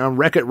thinking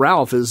Wreck-It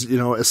Ralph is,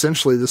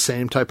 essentially the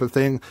same type of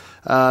thing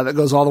that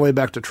goes all the way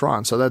back to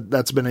Tron. So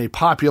that's been a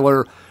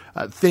popular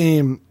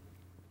theme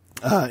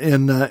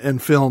in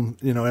film,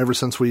 ever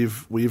since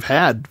we've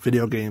had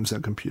video games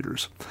and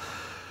computers.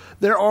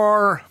 There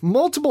are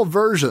multiple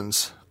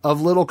versions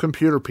of Little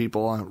Computer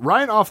People.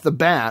 Right off the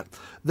bat,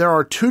 there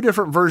are two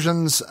different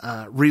versions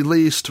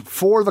released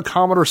for the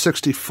Commodore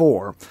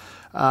 64.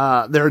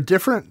 They're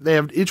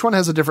different. Each one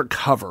has a different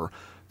cover.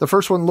 The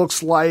first one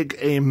looks like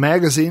a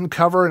magazine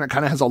cover, and it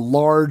kind of has a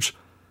large,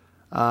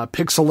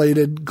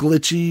 pixelated,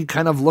 glitchy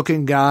kind of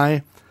looking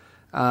guy.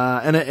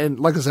 And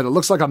like I said, it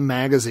looks like a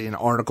magazine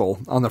article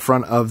on the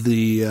front of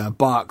the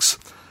box.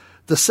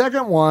 The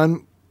second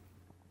one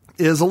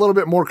is a little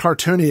bit more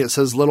cartoony. It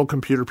says Little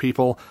Computer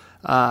People.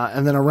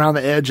 And then around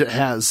the edge, it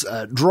has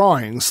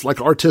drawings,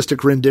 like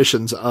artistic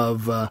renditions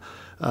of the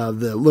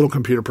little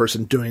computer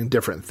person doing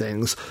different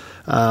things.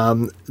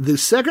 The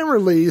second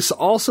release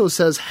also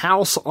says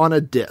House on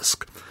a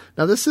Disc.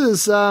 Now, this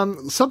is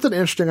something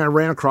interesting I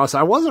ran across.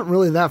 I wasn't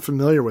really that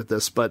familiar with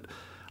this, but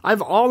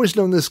I've always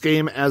known this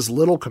game as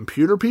Little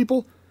Computer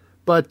People.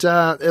 But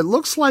it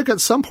looks like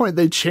at some point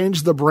they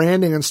changed the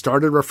branding and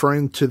started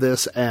referring to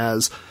this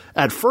as,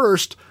 at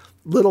first,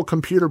 Little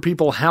Computer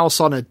People House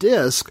on a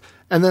Disc,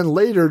 and then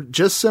later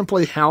just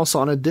simply House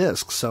on a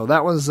Disc. So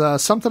that was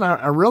something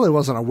I really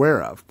wasn't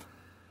aware of.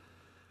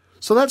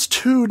 So that's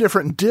two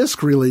different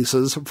disc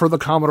releases for the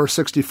Commodore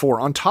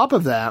 64. On top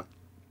of that,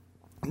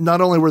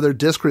 not only were there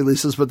disc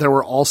releases, but there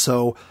were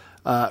also,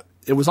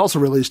 it was also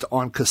released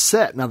on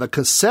cassette. Now, the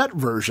cassette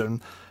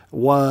version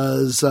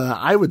was,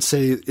 I would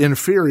say,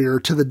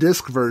 inferior to the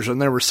disc version.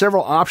 There were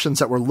several options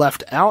that were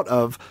left out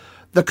of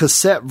the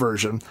cassette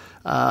version.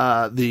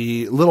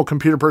 The little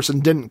computer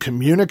person didn't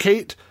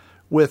communicate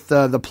with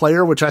the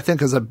player, which I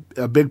think is a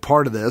big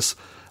part of this.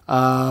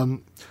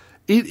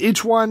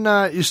 Each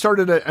one, you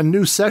started a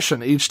new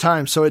session each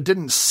time, so it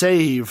didn't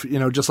save,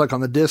 just like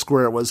on the disc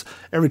where it was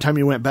every time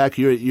you went back,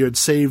 you had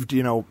saved,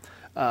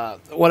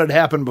 what had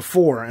happened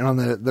before. And on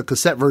the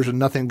cassette version,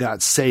 nothing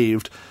got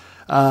saved.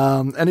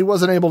 And he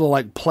wasn't able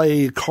to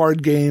play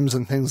card games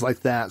and things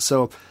like that.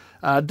 So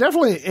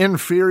definitely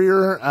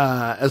inferior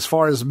as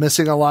far as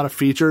missing a lot of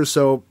features.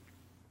 So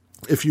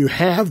if you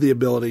have the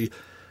ability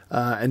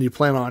and you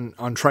plan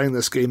on trying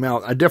this game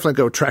out, I definitely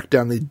go track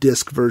down the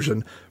disc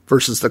version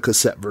versus the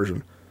cassette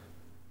version.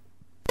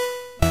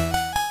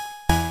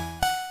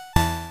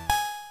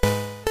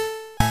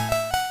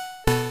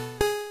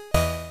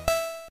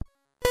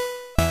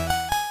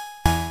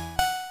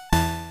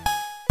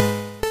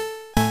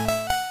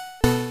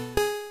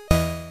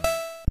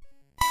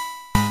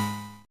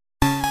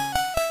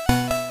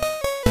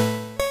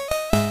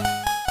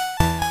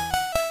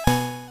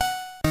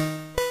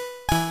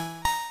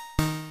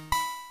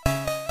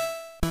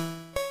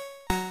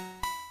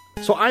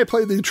 So I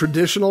played the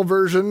traditional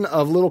version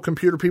of Little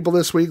Computer People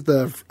this week,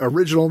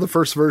 the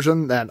first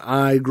version that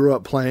I grew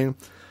up playing.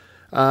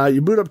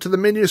 You boot up to the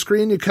menu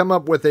screen, you come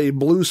up with a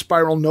blue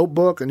spiral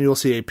notebook, and you'll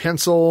see a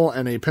pencil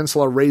and a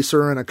pencil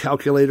eraser and a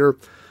calculator.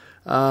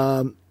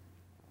 The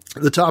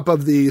top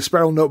of the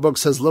spiral notebook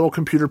says Little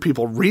Computer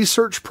People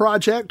Research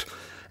Project,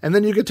 and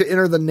then you get to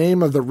enter the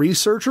name of the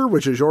researcher,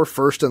 which is your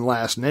first and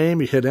last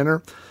name. You hit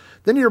enter.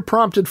 Then you're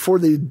prompted for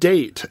the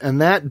date, and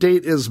that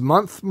date is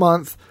month,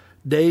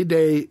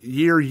 day,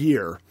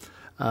 year.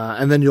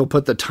 And then you'll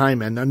put the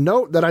time in. Now,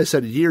 note that I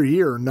said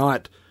year,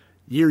 not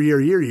year.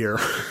 It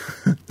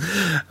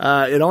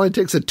only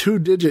takes a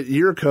 2-digit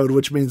year code,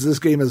 which means this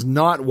game is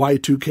not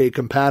Y2K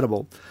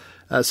compatible.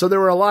 So there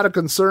were a lot of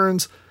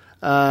concerns.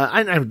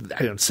 I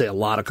don't say a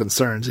lot of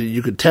concerns.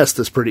 You could test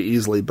this pretty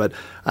easily, but,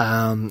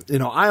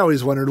 I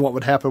always wondered what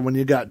would happen when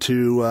you got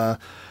to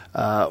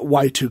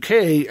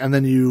Y2K and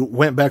then you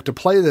went back to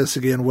play this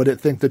again. Would it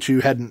think that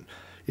you hadn't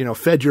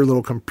fed your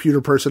little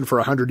computer person for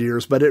 100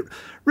 years, but it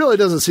really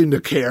doesn't seem to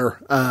care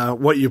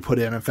what you put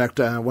in. In fact,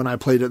 when I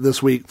played it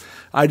this week,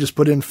 I just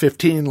put in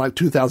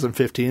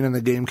 2015, and the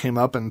game came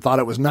up and thought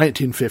it was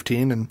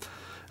 1915, and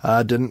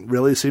didn't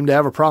really seem to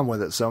have a problem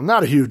with it. So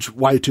not a huge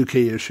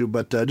Y2K issue,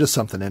 but just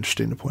something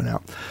interesting to point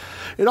out.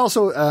 It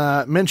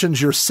also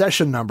mentions your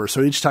session number.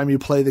 So each time you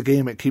play the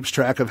game, it keeps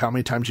track of how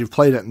many times you've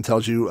played it and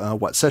tells you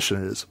what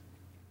session it is.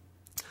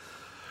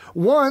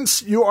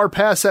 Once you are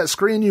past that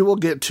screen, you will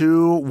get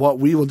to what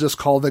we will just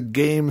call the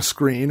game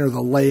screen or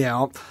the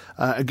layout.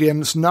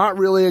 Again, it's not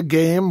really a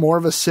game, more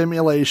of a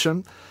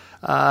simulation,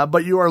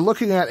 but you are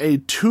looking at a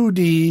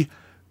 2D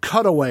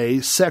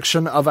cutaway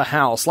section of a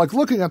house, like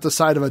looking at the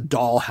side of a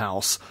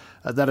dollhouse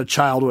that a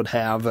child would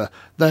have.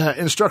 The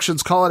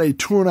instructions call it a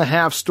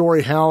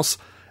 2.5-story house.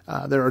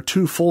 There are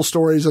 2 full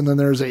stories, and then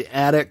there's an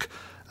attic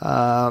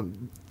that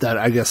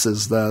I guess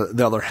is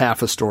the other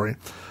half a story.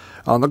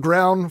 On the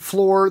ground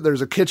floor,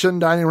 there's a kitchen,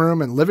 dining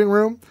room, and living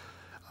room.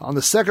 On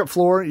the second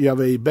floor, you have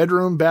a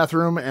bedroom,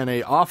 bathroom, and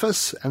an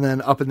office. And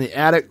then up in the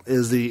attic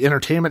is the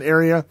entertainment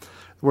area,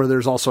 where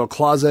there's also a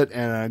closet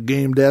and a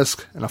game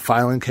desk and a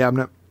filing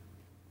cabinet.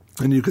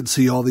 And you can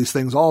see all these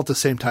things all at the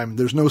same time.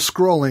 There's no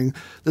scrolling.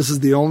 This is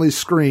the only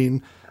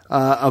screen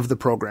of the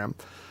program.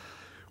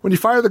 When you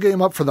fire the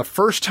game up for the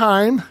first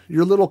time,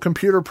 your little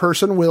computer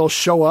person will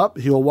show up.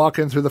 He will walk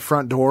in through the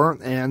front door.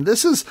 And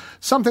this is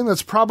something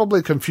that's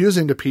probably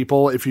confusing to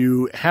people if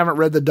you haven't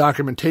read the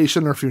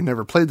documentation or if you've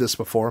never played this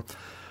before.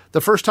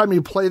 The first time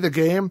you play the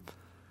game,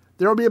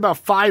 there will be about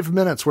 5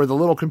 minutes where the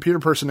little computer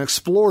person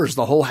explores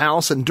the whole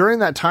house. And during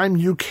that time,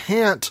 you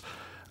can't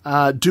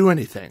do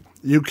anything.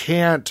 You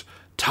can't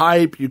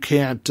type. You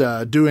can't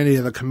do any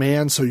of the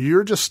commands. So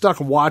you're just stuck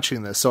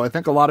watching this. So I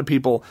think a lot of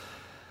people...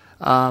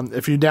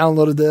 if you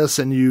downloaded this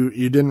and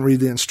you didn't read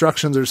the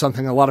instructions or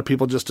something, a lot of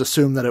people just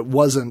assume that it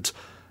wasn't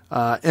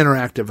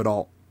interactive at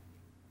all.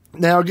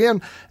 Now,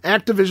 again,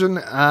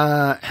 Activision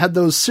had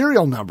those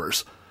serial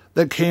numbers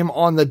that came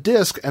on the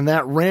disc, and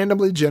that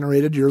randomly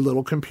generated your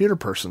little computer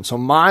person. So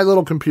my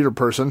little computer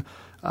person,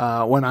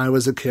 when I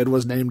was a kid,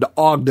 was named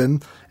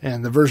Ogden,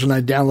 and the version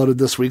I downloaded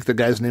this week, the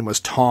guy's name was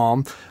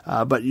Tom.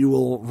 But you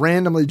will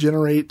randomly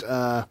generate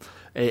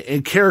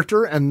a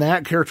character, and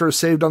that character is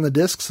saved on the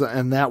discs,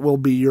 and that will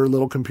be your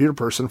little computer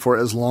person for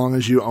as long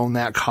as you own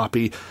that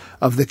copy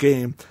of the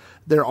game.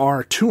 There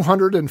are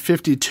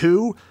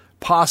 252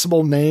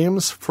 possible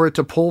names for it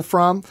to pull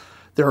from.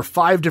 There are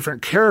 5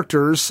 different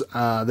characters.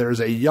 There's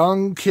a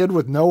young kid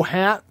with no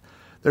hat.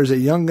 There's a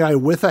young guy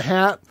with a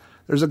hat.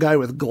 There's a guy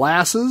with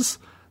glasses.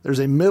 There's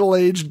a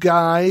middle-aged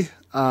guy.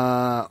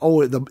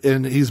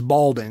 And he's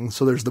balding,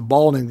 so there's the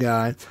balding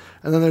guy,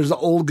 and then there's the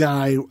old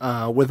guy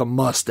with a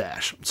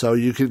mustache. So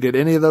you could get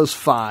any of those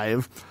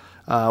 5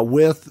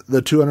 with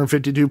the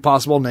 252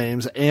 possible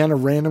names and a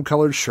random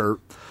colored shirt.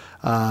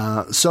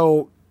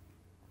 So,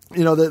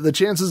 you know, the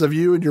chances of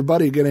you and your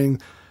buddy getting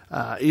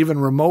even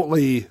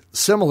remotely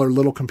similar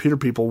little computer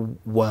people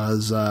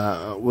was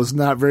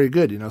not very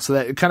good. You know, so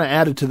that it kind of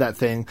added to that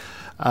thing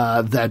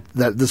that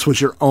this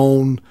was your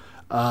own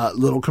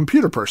little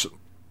computer person.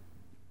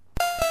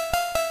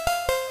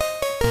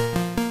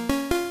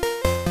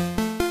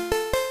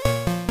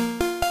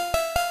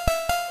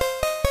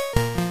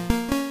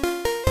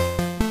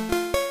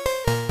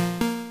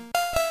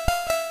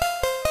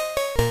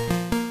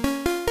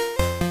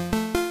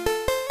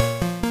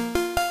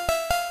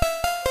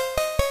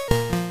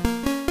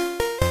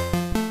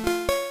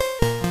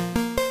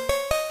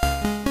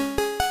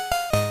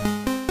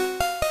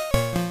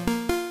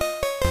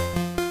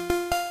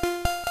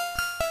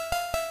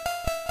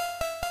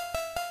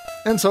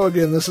 And so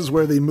again, this is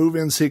where the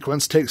move-in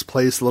sequence takes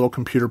place. The little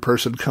computer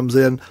person comes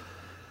in,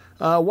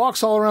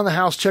 walks all around the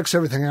house, checks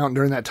everything out, and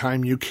during that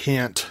time you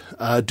can't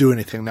do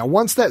anything. Now,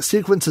 once that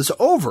sequence is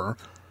over,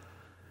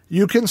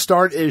 you can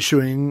start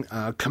issuing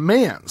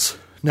commands.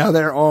 Now,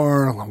 there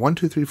are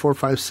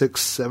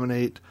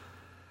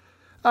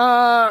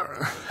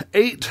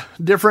 8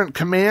 different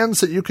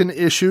commands that you can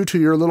issue to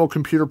your little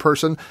computer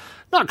person.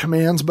 Not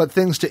commands, but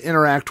things to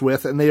interact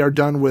with, and they are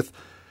done with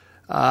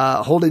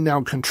holding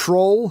down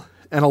Control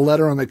and a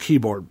letter on the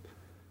keyboard.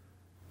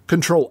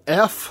 Control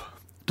F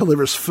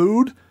delivers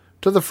food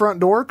to the front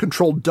door.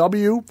 Control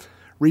W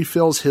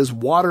refills his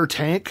water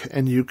tank,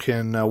 and you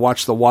can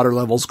watch the water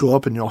levels go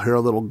up, and you'll hear a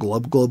little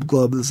glub, glub,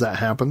 glub as that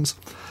happens.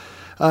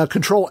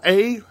 Control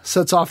A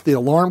sets off the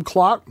alarm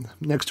clock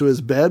next to his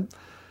bed.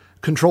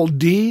 Control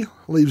D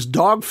leaves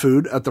dog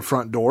food at the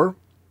front door.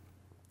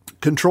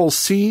 Control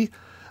C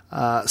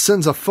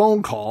sends a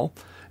phone call.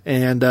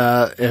 And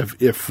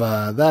if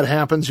that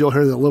happens, you'll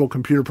hear the little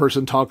computer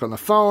person talk on the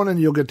phone, and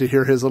you'll get to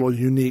hear his little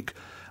unique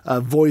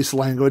voice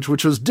language,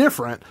 which was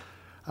different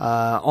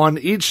on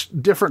each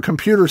different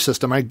computer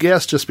system, I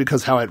guess, just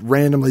because how it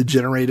randomly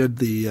generated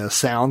the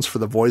sounds for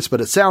the voice,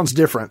 but it sounds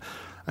different.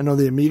 I know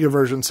the Amiga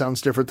version sounds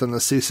different than the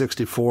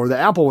C64. The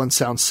Apple one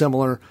sounds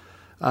similar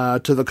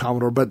to the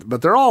Commodore,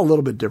 but they're all a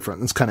little bit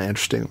different. It's kind of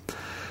interesting.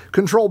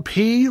 Control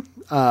P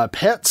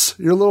pets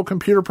your little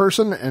computer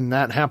person, and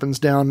that happens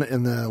down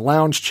in the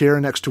lounge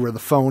chair next to where the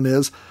phone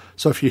is.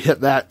 So if you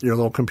hit that, your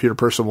little computer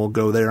person will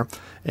go there,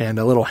 and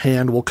a little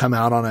hand will come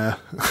out on a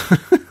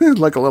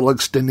like a little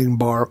extending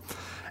bar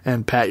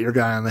and pat your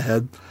guy on the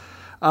head.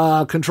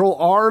 Control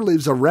R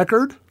leaves a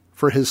record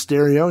for his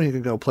stereo. He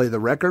can go play the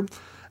record.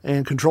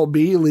 And Control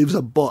B leaves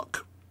a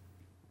book.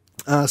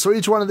 So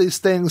each one of these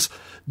things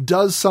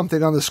does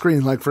something on the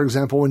screen. Like, for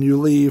example, when you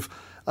leave,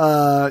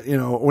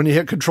 when you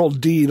hit Control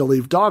D to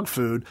leave dog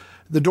food,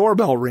 the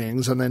doorbell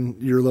rings, and then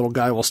your little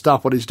guy will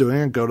stop what he's doing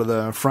and go to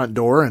the front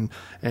door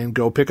and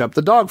go pick up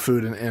the dog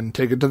food and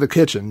take it to the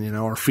kitchen,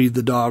 or feed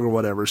the dog or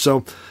whatever.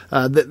 So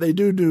they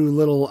do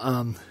little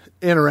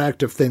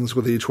interactive things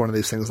with each one of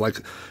these things.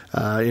 Like,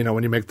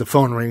 when you make the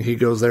phone ring, he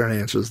goes there and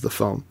answers the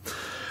phone.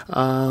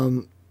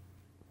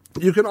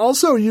 You can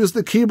also use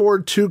the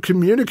keyboard to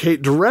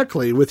communicate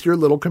directly with your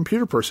little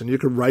computer person. You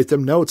can write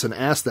them notes and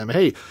ask them,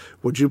 hey,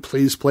 would you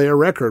please play a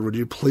record? Would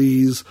you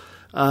please,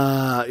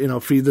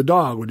 feed the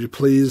dog? Would you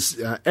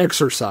please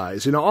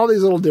exercise? All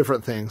these little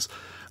different things.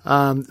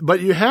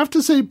 But you have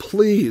to say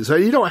please.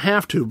 You don't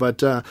have to, but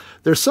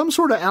there's some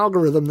sort of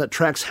algorithm that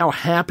tracks how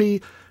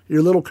happy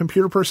your little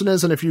computer person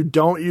is. And if you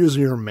don't use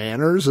your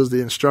manners, as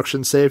the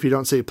instructions say, if you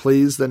don't say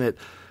please, then it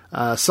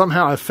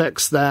somehow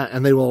affects that,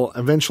 and they will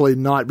eventually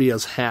not be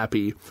as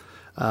happy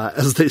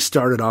as they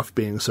started off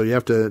being. So you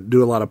have to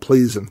do a lot of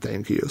please and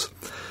thank yous.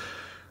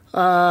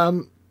 I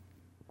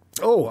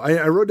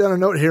wrote down a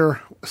note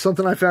here,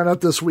 something I found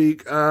out this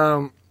week.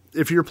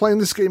 If you're playing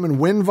this game in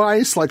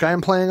WinVice, like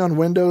I'm playing on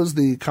Windows,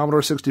 the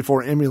Commodore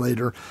 64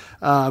 emulator,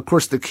 of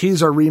course the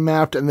keys are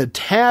remapped, and the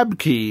tab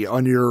key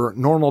on your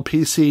normal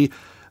PC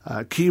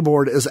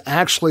keyboard is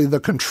actually the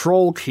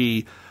control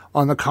key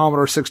on the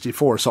Commodore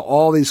 64. So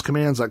all these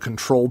commands like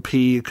Control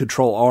P,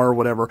 Control R,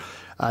 whatever,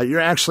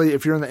 you're actually,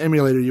 if you're in the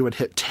emulator, you would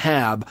hit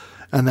Tab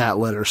and that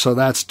letter. So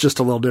that's just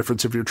a little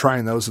difference. If you're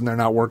trying those and they're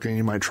not working,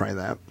 you might try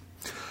that.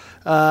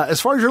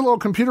 As far as your little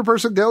computer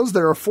person goes,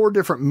 there are 4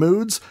 different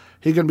moods.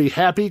 He can be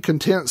happy,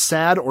 content,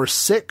 sad, or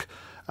sick.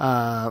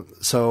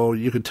 So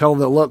you can tell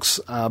the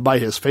looks by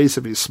his face.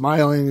 If he's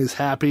smiling, he's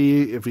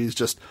happy. If he's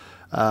just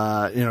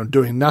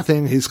doing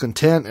nothing, he's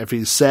content. If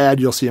he's sad,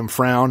 you'll see him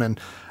frown. And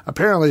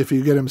apparently, if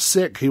you get him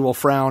sick, he will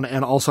frown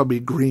and also be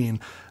green,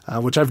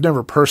 which I've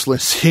never personally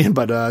seen,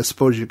 but I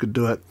suppose you could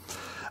do it.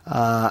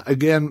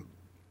 Again,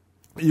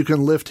 you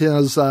can lift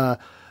his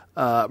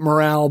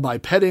morale by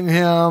petting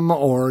him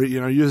or,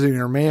 using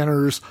your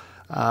manners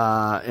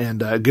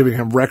and giving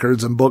him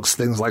records and books,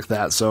 things like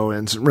that. So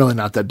it's really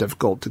not that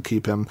difficult to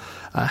keep him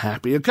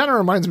happy. It kind of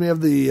reminds me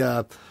of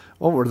the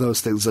what were those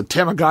things? The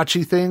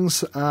Tamagotchi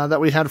things that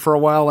we had for a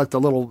while, like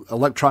the little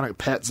electronic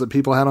pets that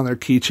people had on their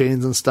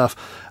keychains and stuff.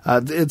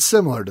 It's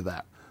similar to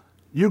that.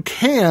 You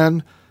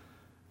can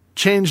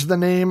change the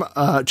name,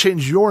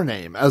 change your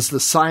name as the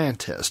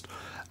scientist.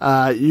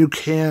 You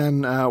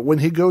can, when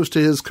he goes to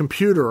his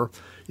computer,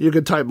 you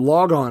could type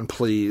log on,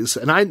 please.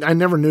 And I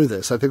never knew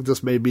this. I think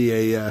this may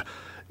be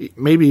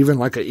maybe even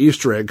like an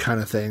Easter egg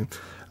kind of thing.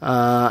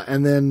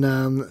 And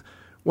then,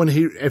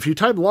 if you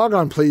type log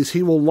on, please,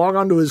 he will log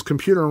on to his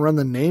computer and run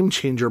the name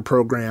changer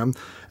program.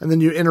 And then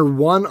you enter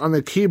 1 on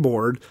the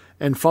keyboard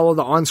and follow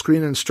the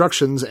on-screen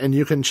instructions, and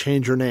you can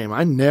change your name.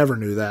 I never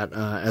knew that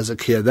as a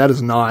kid. That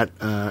is not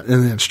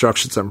in the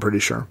instructions, I'm pretty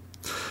sure.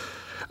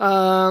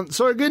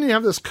 So again, you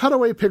have this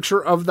cutaway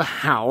picture of the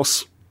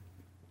house.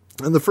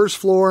 On the first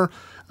floor,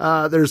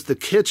 there's the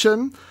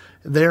kitchen.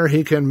 There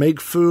he can make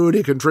food,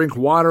 he can drink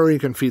water, he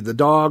can feed the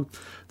dog.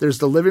 There's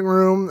the living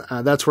room.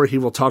 That's where he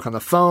will talk on the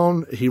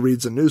phone. He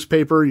reads a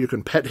newspaper. You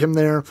can pet him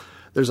there.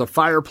 There's a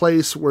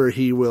fireplace where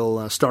he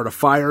will start a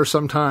fire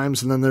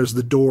sometimes. And then there's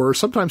the door.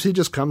 Sometimes he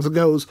just comes and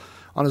goes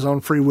on his own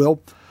free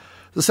will.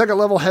 The second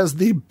level has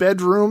the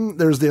bedroom.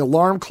 There's the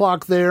alarm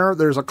clock there.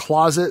 There's a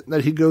closet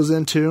that he goes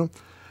into.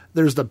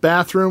 There's the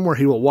bathroom where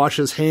he will wash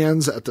his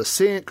hands at the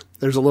sink.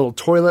 There's a little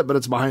toilet, but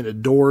it's behind a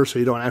door, so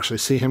you don't actually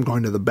see him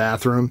going to the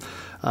bathroom.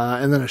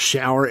 And then a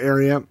shower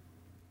area.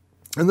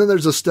 And then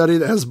there's a study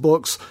that has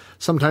books.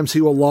 Sometimes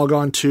he will log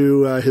on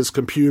to his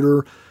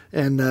computer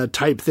and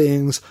type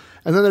things.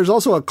 And then there's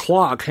also a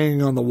clock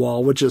hanging on the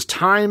wall, which is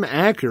time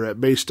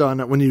accurate based on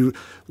when you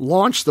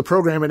launch the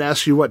program, it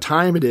asks you what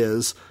time it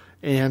is.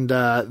 And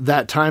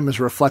that time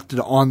is reflected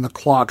on the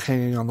clock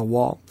hanging on the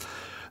wall.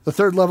 The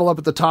third level up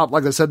at the top,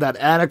 like I said, that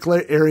attic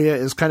area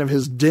is kind of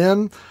his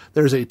den.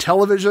 There's a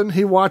television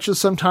he watches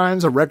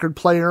sometimes, a record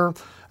player.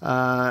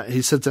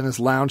 He sits in his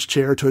lounge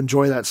chair to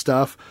enjoy that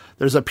stuff.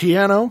 There's a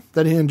piano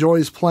that he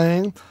enjoys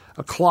playing,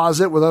 a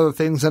closet with other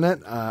things in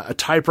it, a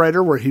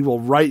typewriter where he will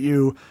write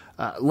you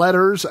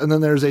letters, and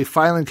then there's a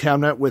filing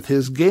cabinet with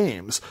his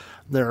games.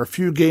 There are a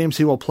few games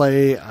he will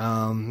play.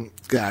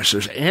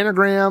 There's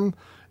Anagram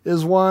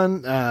is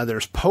one.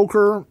 There's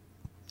poker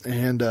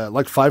and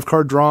like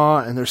 5-card draw,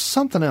 and there's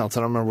something else.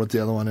 I don't remember what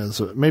the other one is.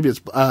 Maybe it's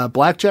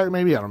blackjack.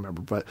 Maybe I don't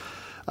remember.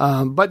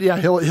 But yeah,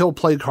 he'll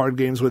play card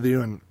games with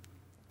you, and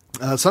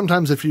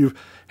sometimes if you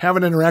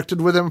haven't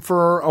interacted with him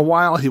for a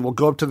while, he will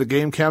go up to the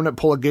game cabinet,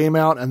 pull a game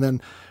out, and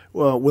then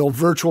will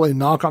virtually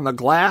knock on the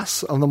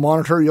glass on the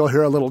monitor. You'll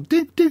hear a little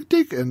dink, dink,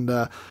 dink. And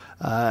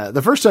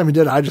the first time he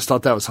did it, I just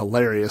thought that was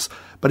hilarious.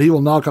 But he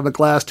will knock on the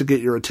glass to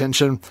get your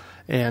attention.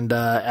 and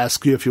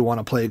ask you if you want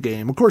to play a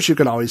game. Of course, you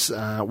could always,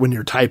 when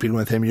you're typing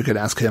with him, you could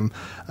ask him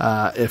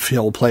if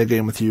he'll play a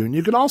game with you. And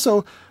you could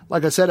also,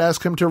 like I said,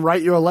 ask him to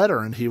write you a letter,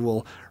 and he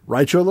will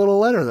write you a little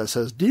letter that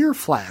says, "Dear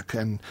Flack,"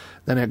 and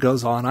then it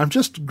goes on, "I'm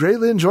just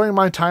greatly enjoying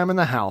my time in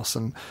the house,"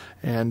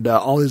 and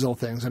all these little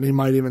things. And he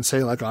might even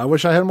say, like, "I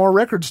wish I had more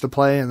records to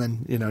play," and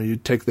then, you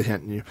take the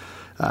hint and you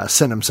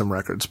send him some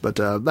records. But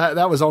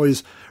that was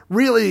always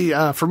really,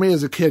 for me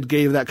as a kid,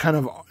 gave that kind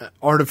of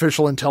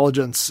artificial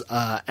intelligence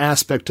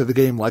aspect to the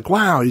game. Like,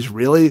 wow, he's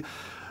really,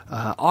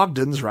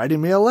 Ogden's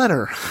writing me a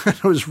letter.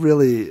 It was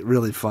really,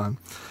 really fun.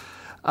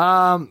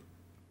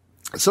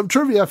 Some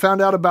trivia I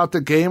found out about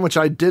the game, which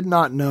I did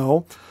not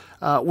know,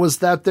 was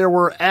that there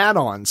were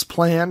add-ons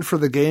planned for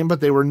the game,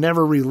 but they were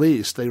never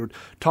released. They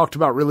talked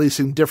about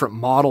releasing different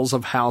models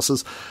of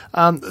houses.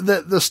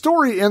 The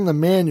story in the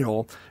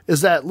manual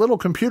is that little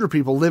computer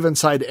people live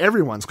inside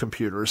everyone's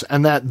computers,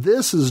 and that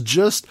this is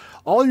just,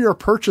 all you're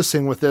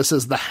purchasing with this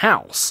is the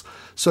house.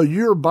 So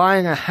you're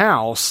buying a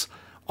house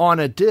on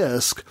a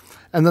disc,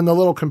 and then the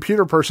little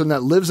computer person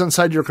that lives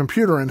inside your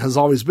computer and has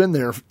always been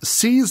there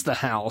sees the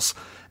house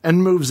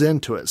and moves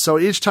into it. So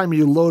each time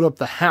you load up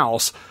the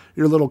house,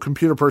 your little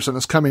computer person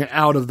is coming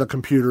out of the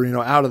computer,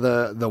 out of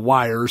the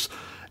wires,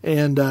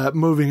 and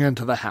moving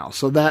into the house.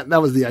 So that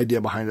was the idea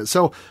behind it.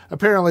 So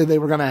apparently they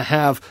were going to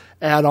have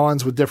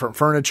add-ons with different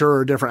furniture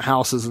or different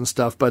houses and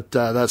stuff, but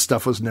that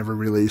stuff was never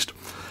released.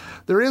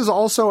 There is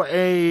also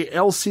a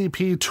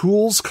LCP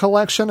tools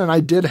collection, and I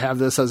did have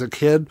this as a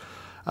kid.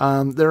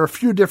 There are a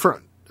few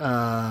different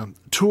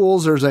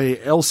tools. There's a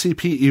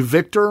LCP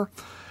evictor,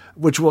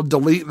 which will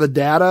delete the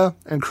data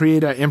and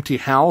create an empty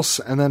house,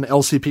 and then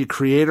LCP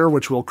Creator,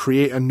 which will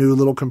create a new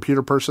little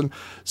computer person.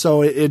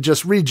 So it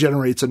just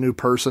regenerates a new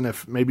person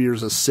if maybe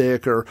yours is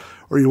sick or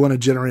you want to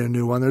generate a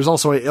new one. There's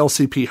also a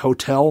LCP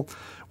Hotel,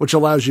 which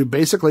allows you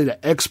basically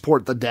to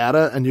export the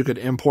data, and you could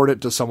import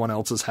it to someone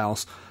else's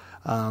house.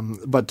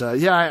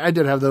 I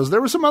did have those.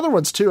 There were some other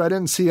ones too. I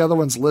didn't see other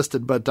ones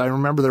listed, but I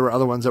remember there were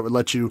other ones that would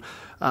let you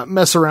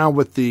mess around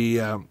with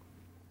the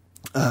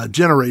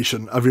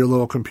generation of your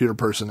little computer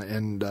person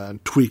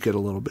and tweak it a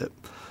little bit.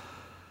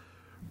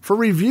 For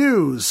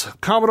reviews,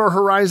 Commodore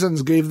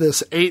Horizons gave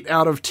this 8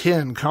 out of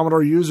 10.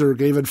 Commodore User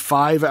gave it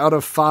 5 out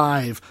of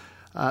 5.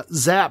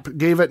 Zap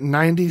gave it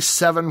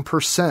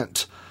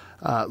 97%.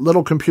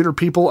 Little Computer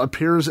People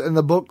appears in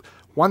the book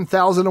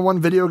 1001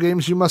 Video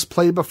Games You Must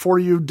Play Before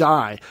You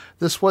Die.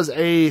 This was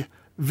a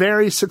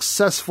very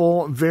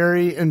successful,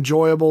 very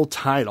enjoyable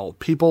title.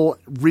 People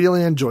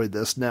really enjoyed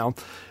this. Now,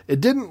 it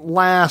didn't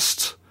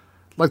last...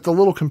 Like the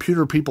Little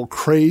Computer People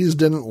craze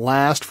didn't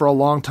last for a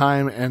long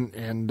time,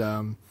 and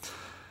I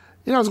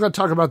was going to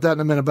talk about that in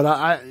a minute, but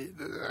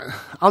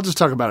I'll just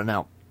talk about it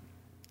now.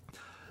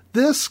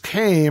 This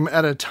came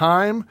at a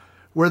time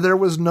where there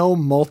was no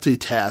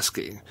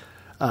multitasking.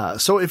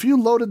 So if you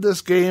loaded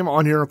this game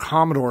on your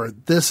Commodore,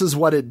 this is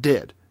what it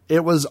did.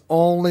 It was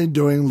only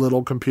doing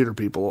Little Computer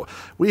People.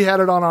 We had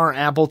it on our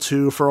Apple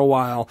II for a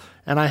while,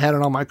 and I had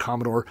it on my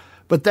Commodore,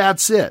 but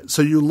that's it.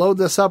 So you load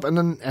this up, and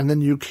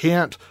then you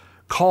can't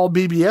call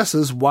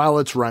BBSs while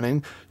it's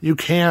running. You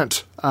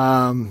can't,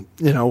 do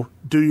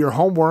your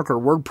homework or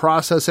word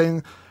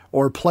processing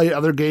or play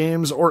other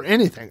games or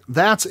anything.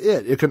 That's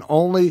it. It can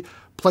only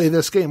play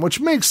this game, which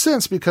makes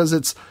sense because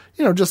it's,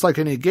 just like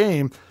any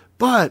game,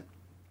 but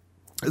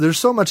there's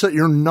so much that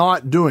you're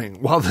not doing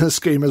while this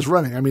game is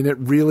running. I mean, it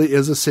really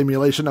is a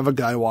simulation of a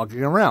guy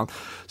walking around.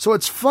 So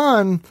it's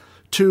fun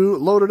to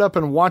load it up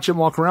and watch him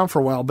walk around for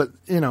a while, but,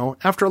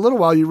 after a little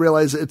while you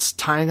realize it's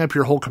tying up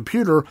your whole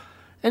computer,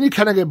 and you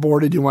kind of get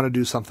bored and you want to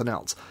do something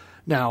else.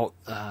 Now,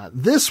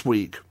 this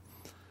week,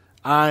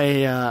 I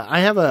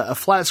have a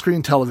flat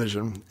screen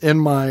television in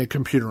my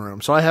computer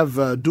room. So I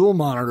have dual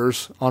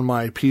monitors on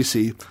my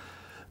PC,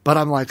 but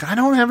I'm like, I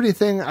don't have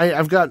anything.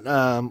 I've got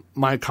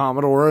my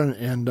Commodore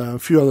and a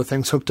few other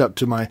things hooked up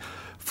to my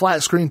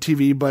flat screen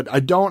TV, but I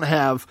don't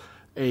have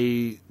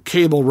a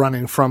cable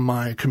running from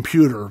my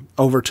computer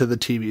over to the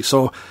TV.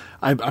 So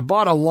I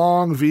bought a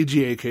long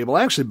VGA cable.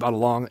 I actually bought a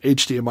long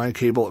HDMI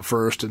cable at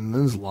first, and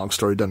this is a long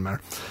story, doesn't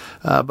matter.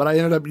 But I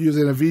ended up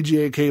using a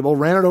VGA cable,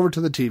 ran it over to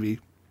the TV,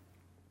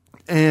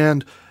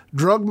 and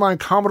drug my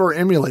Commodore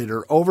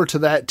emulator over to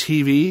that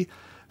TV,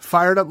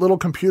 fired up Little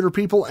Computer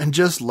People, and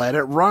just let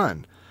it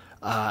run.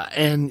 I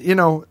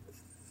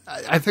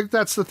think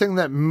that's the thing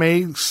that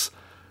makes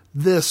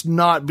this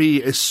not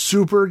be a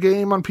super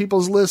game on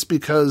people's list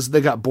because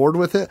they got bored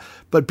with it,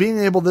 but being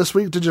able this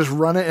week to just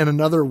run it in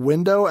another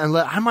window and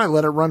I might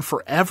let it run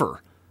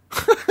forever.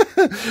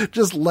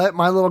 Just let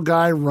my little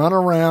guy run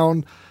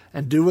around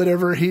and do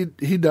whatever he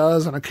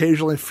does and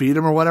occasionally feed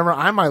him or whatever.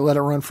 I might let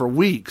it run for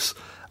weeks.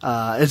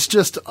 It's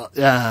just,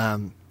 I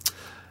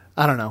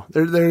don't know.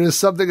 There is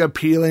something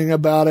appealing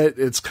about it.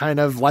 It's kind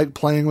of like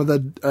playing with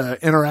an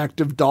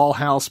interactive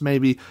dollhouse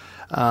maybe.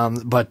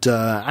 But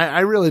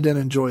I really did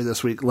enjoy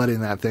this week letting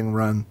that thing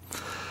run.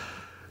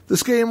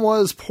 This game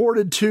was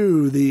ported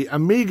to the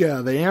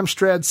Amiga, the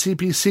Amstrad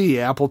CPC,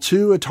 Apple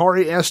II,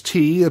 Atari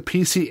ST, the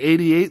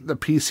PC-88, the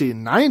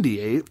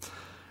PC-98,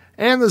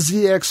 and the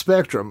ZX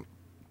Spectrum.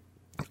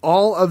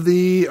 All of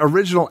the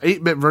original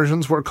 8-bit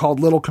versions were called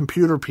Little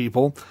Computer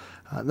People.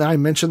 Then I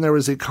mentioned there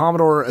was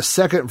a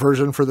second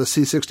version for the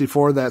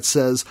C64 that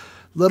says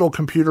Little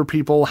Computer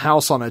People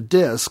House on a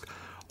Disc.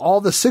 All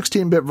the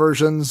 16-bit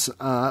versions,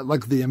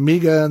 like the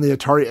Amiga and the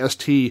Atari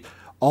ST,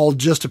 all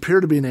just appear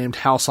to be named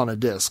House on a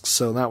Disc.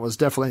 So that was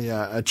definitely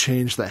a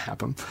change that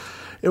happened.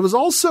 It was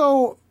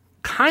also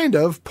kind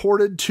of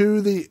ported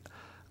to the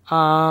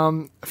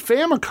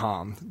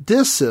Famicom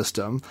disk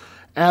system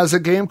as a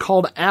game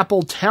called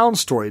Apple Town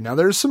Story. Now,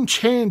 there's some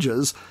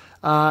changes.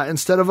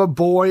 Instead of a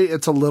boy,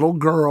 it's a little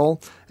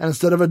girl. And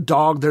instead of a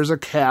dog, there's a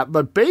cat.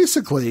 But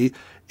basically,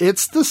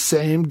 it's the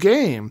same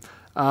game.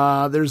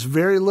 There's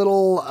very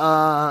little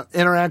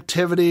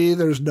interactivity.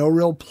 There's no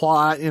real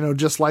plot,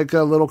 just like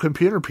Little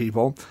Computer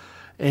People.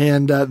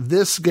 And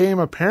this game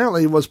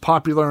apparently was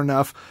popular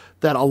enough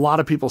that a lot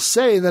of people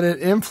say that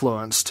it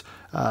influenced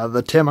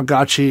the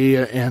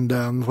Tamagotchi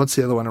and what's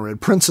the other one I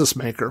read? Princess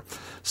Maker.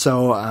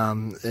 So,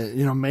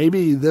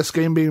 maybe this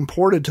game being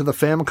ported to the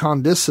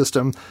Famicom disk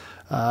system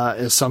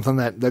is something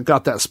that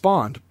got that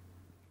spawned.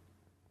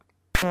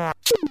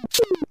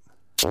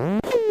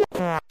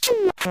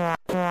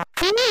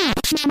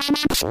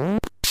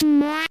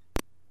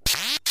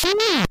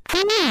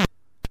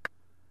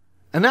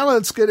 And now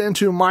let's get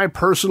into my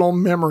personal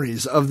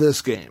memories of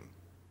this game.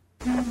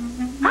 All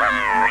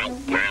right,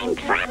 time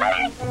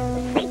travelers.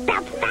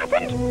 Seatbelts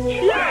fastened?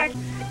 Yes.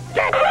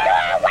 The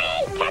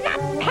doorway to the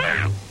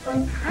past.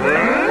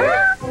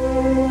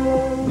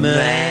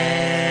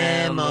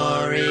 Memories.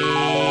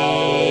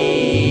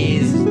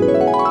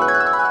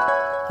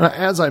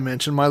 As I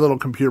mentioned, my little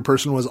computer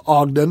person was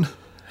Ogden,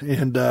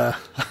 and I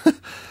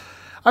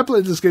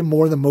played this game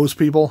more than most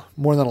people,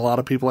 more than a lot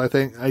of people, I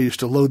think. I used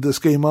to load this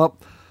game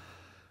up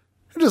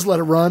and just let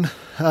it run,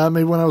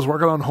 maybe when I was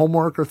working on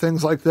homework or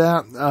things like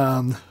that.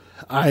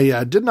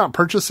 I did not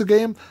purchase the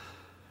game,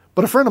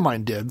 but a friend of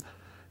mine did,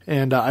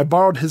 and I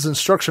borrowed his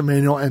instruction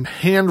manual and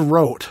hand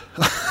wrote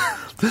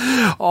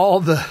all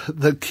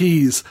the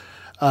keys,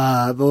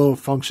 the little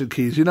function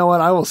keys. You know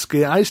what? I will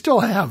scan. I still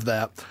have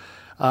that.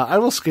 I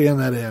will scan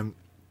that in.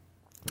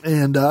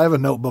 And I have a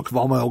notebook of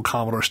all my old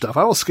Commodore stuff.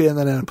 I will scan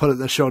that in and put it in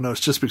the show notes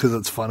just because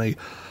it's funny.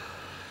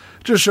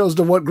 Just shows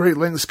to what great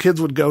lengths kids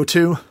would go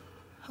to,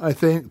 I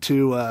think,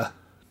 to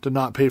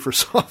not pay for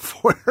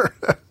software.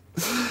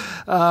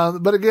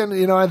 But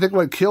again, I think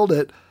what killed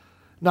it,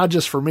 not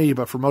just for me,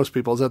 but for most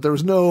people, is that there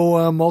was no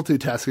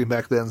multitasking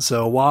back then.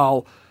 So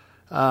while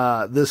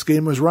this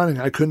game was running,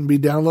 I couldn't be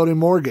downloading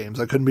more games.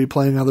 I couldn't be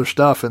playing other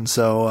stuff. And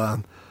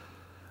so,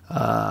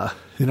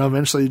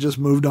 eventually you just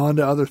moved on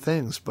to other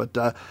things. But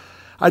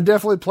I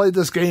definitely played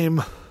this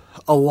game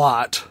a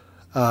lot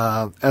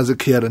as a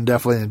kid and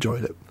definitely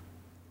enjoyed it.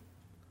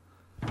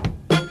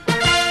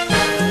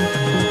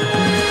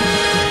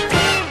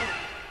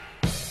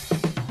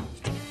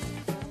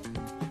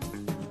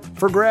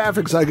 For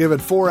graphics, I give it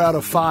 4 out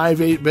of 5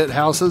 8-bit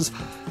houses.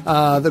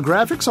 The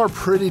graphics are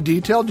pretty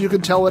detailed. You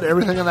can tell what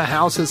everything in the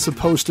house is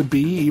supposed to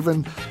be,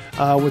 even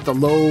with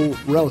the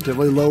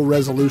relatively low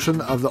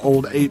resolution of the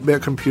old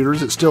 8-bit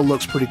computers. It still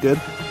looks pretty good.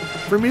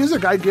 For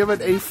music, I give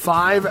it a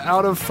 5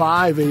 out of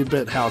 5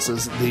 8-bit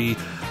houses.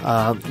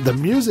 The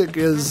music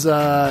is,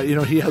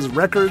 he has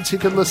records he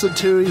can listen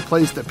to. He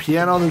plays the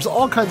piano. There's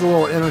all kinds of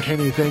little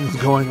entertaining things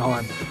going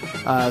on.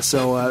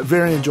 So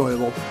very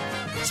enjoyable.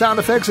 Sound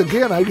effects,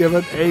 again, I give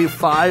it a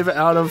 5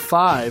 out of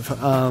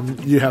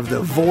 5. You have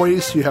the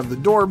voice, you have the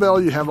doorbell,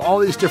 you have all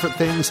these different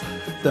things,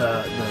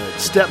 the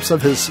steps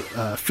of his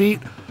feet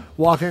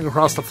walking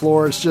across the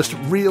floor. It's just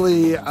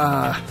really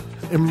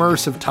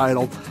immersive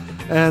title.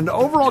 And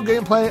overall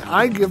gameplay,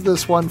 I give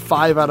this one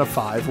 5 out of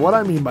 5. What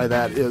I mean by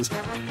that is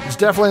it's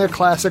definitely a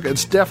classic.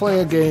 It's definitely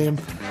a game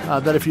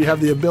that if you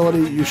have the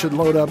ability, you should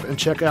load up and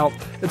check out.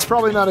 It's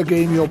probably not a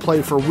game you'll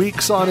play for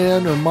weeks on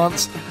end or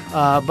months,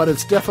 but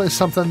it's definitely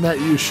something that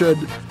you should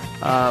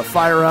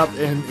fire up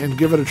and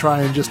give it a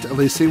try and just at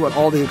least see what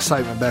all the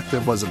excitement back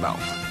then was about.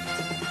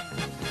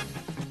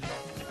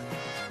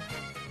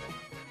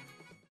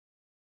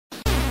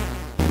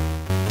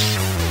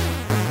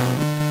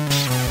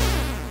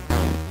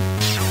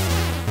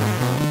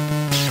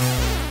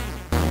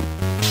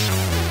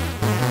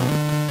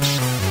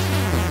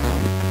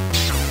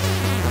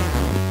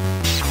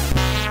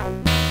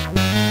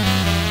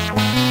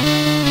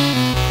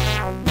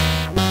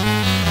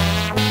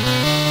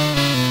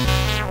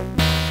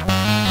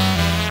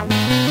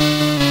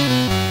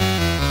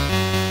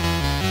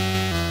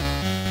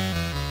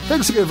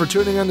 Thanks again for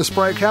tuning in to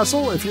Sprite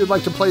Castle. If you'd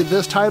like to play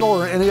this title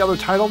or any other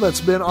title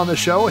that's been on the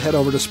show, head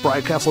over to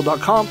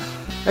spritecastle.com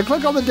and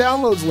click on the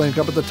downloads link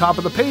up at the top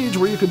of the page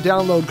where you can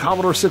download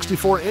Commodore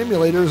 64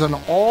 emulators and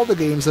all the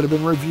games that have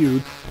been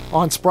reviewed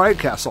on Sprite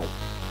Castle.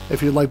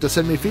 If you'd like to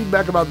send me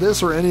feedback about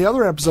this or any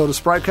other episode of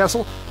Sprite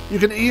Castle, you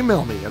can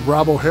email me at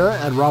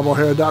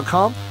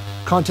robohara@robohara.com,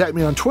 contact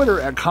me on Twitter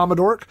at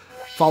Commodork,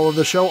 follow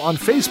the show on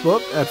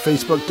Facebook at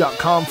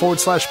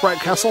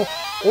facebook.com/SpriteCastle,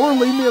 or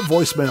leave me a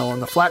voicemail on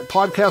the Flack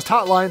Podcast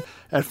hotline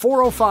at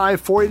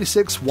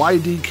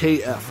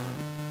 405-486-YDKF.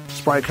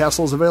 Sprite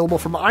Castle is available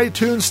from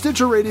iTunes,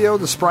 Stitcher Radio,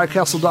 the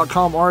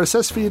SpriteCastle.com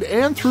RSS feed,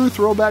 and through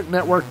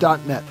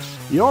ThrowbackNetwork.net,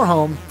 your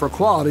home for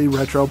quality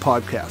retro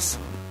podcasts.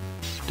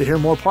 To hear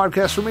more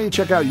podcasts from me,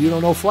 check out You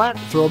Don't Know Flat,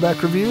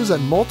 Throwback Reviews,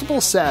 and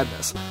Multiple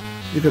Sadness.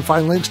 You can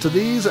find links to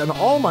these and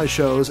all my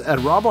shows at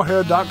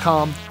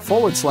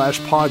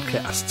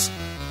robohare.com/podcasts.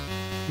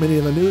 Many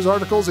of the news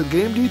articles and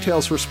game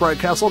details for Sprite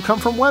Castle come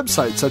from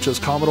websites such as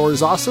Commodore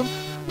is Awesome,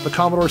 the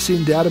Commodore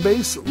Scene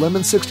Database,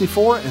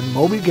 Lemon64, and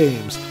Moby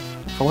Games.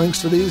 For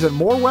links to these and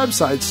more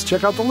websites,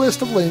 check out the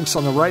list of links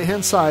on the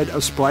right-hand side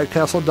of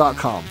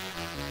SpriteCastle.com.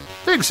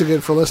 Thanks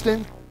again for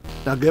listening.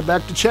 Now get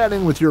back to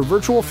chatting with your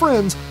virtual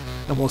friends,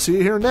 and we'll see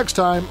you here next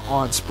time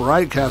on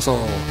Sprite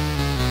Castle.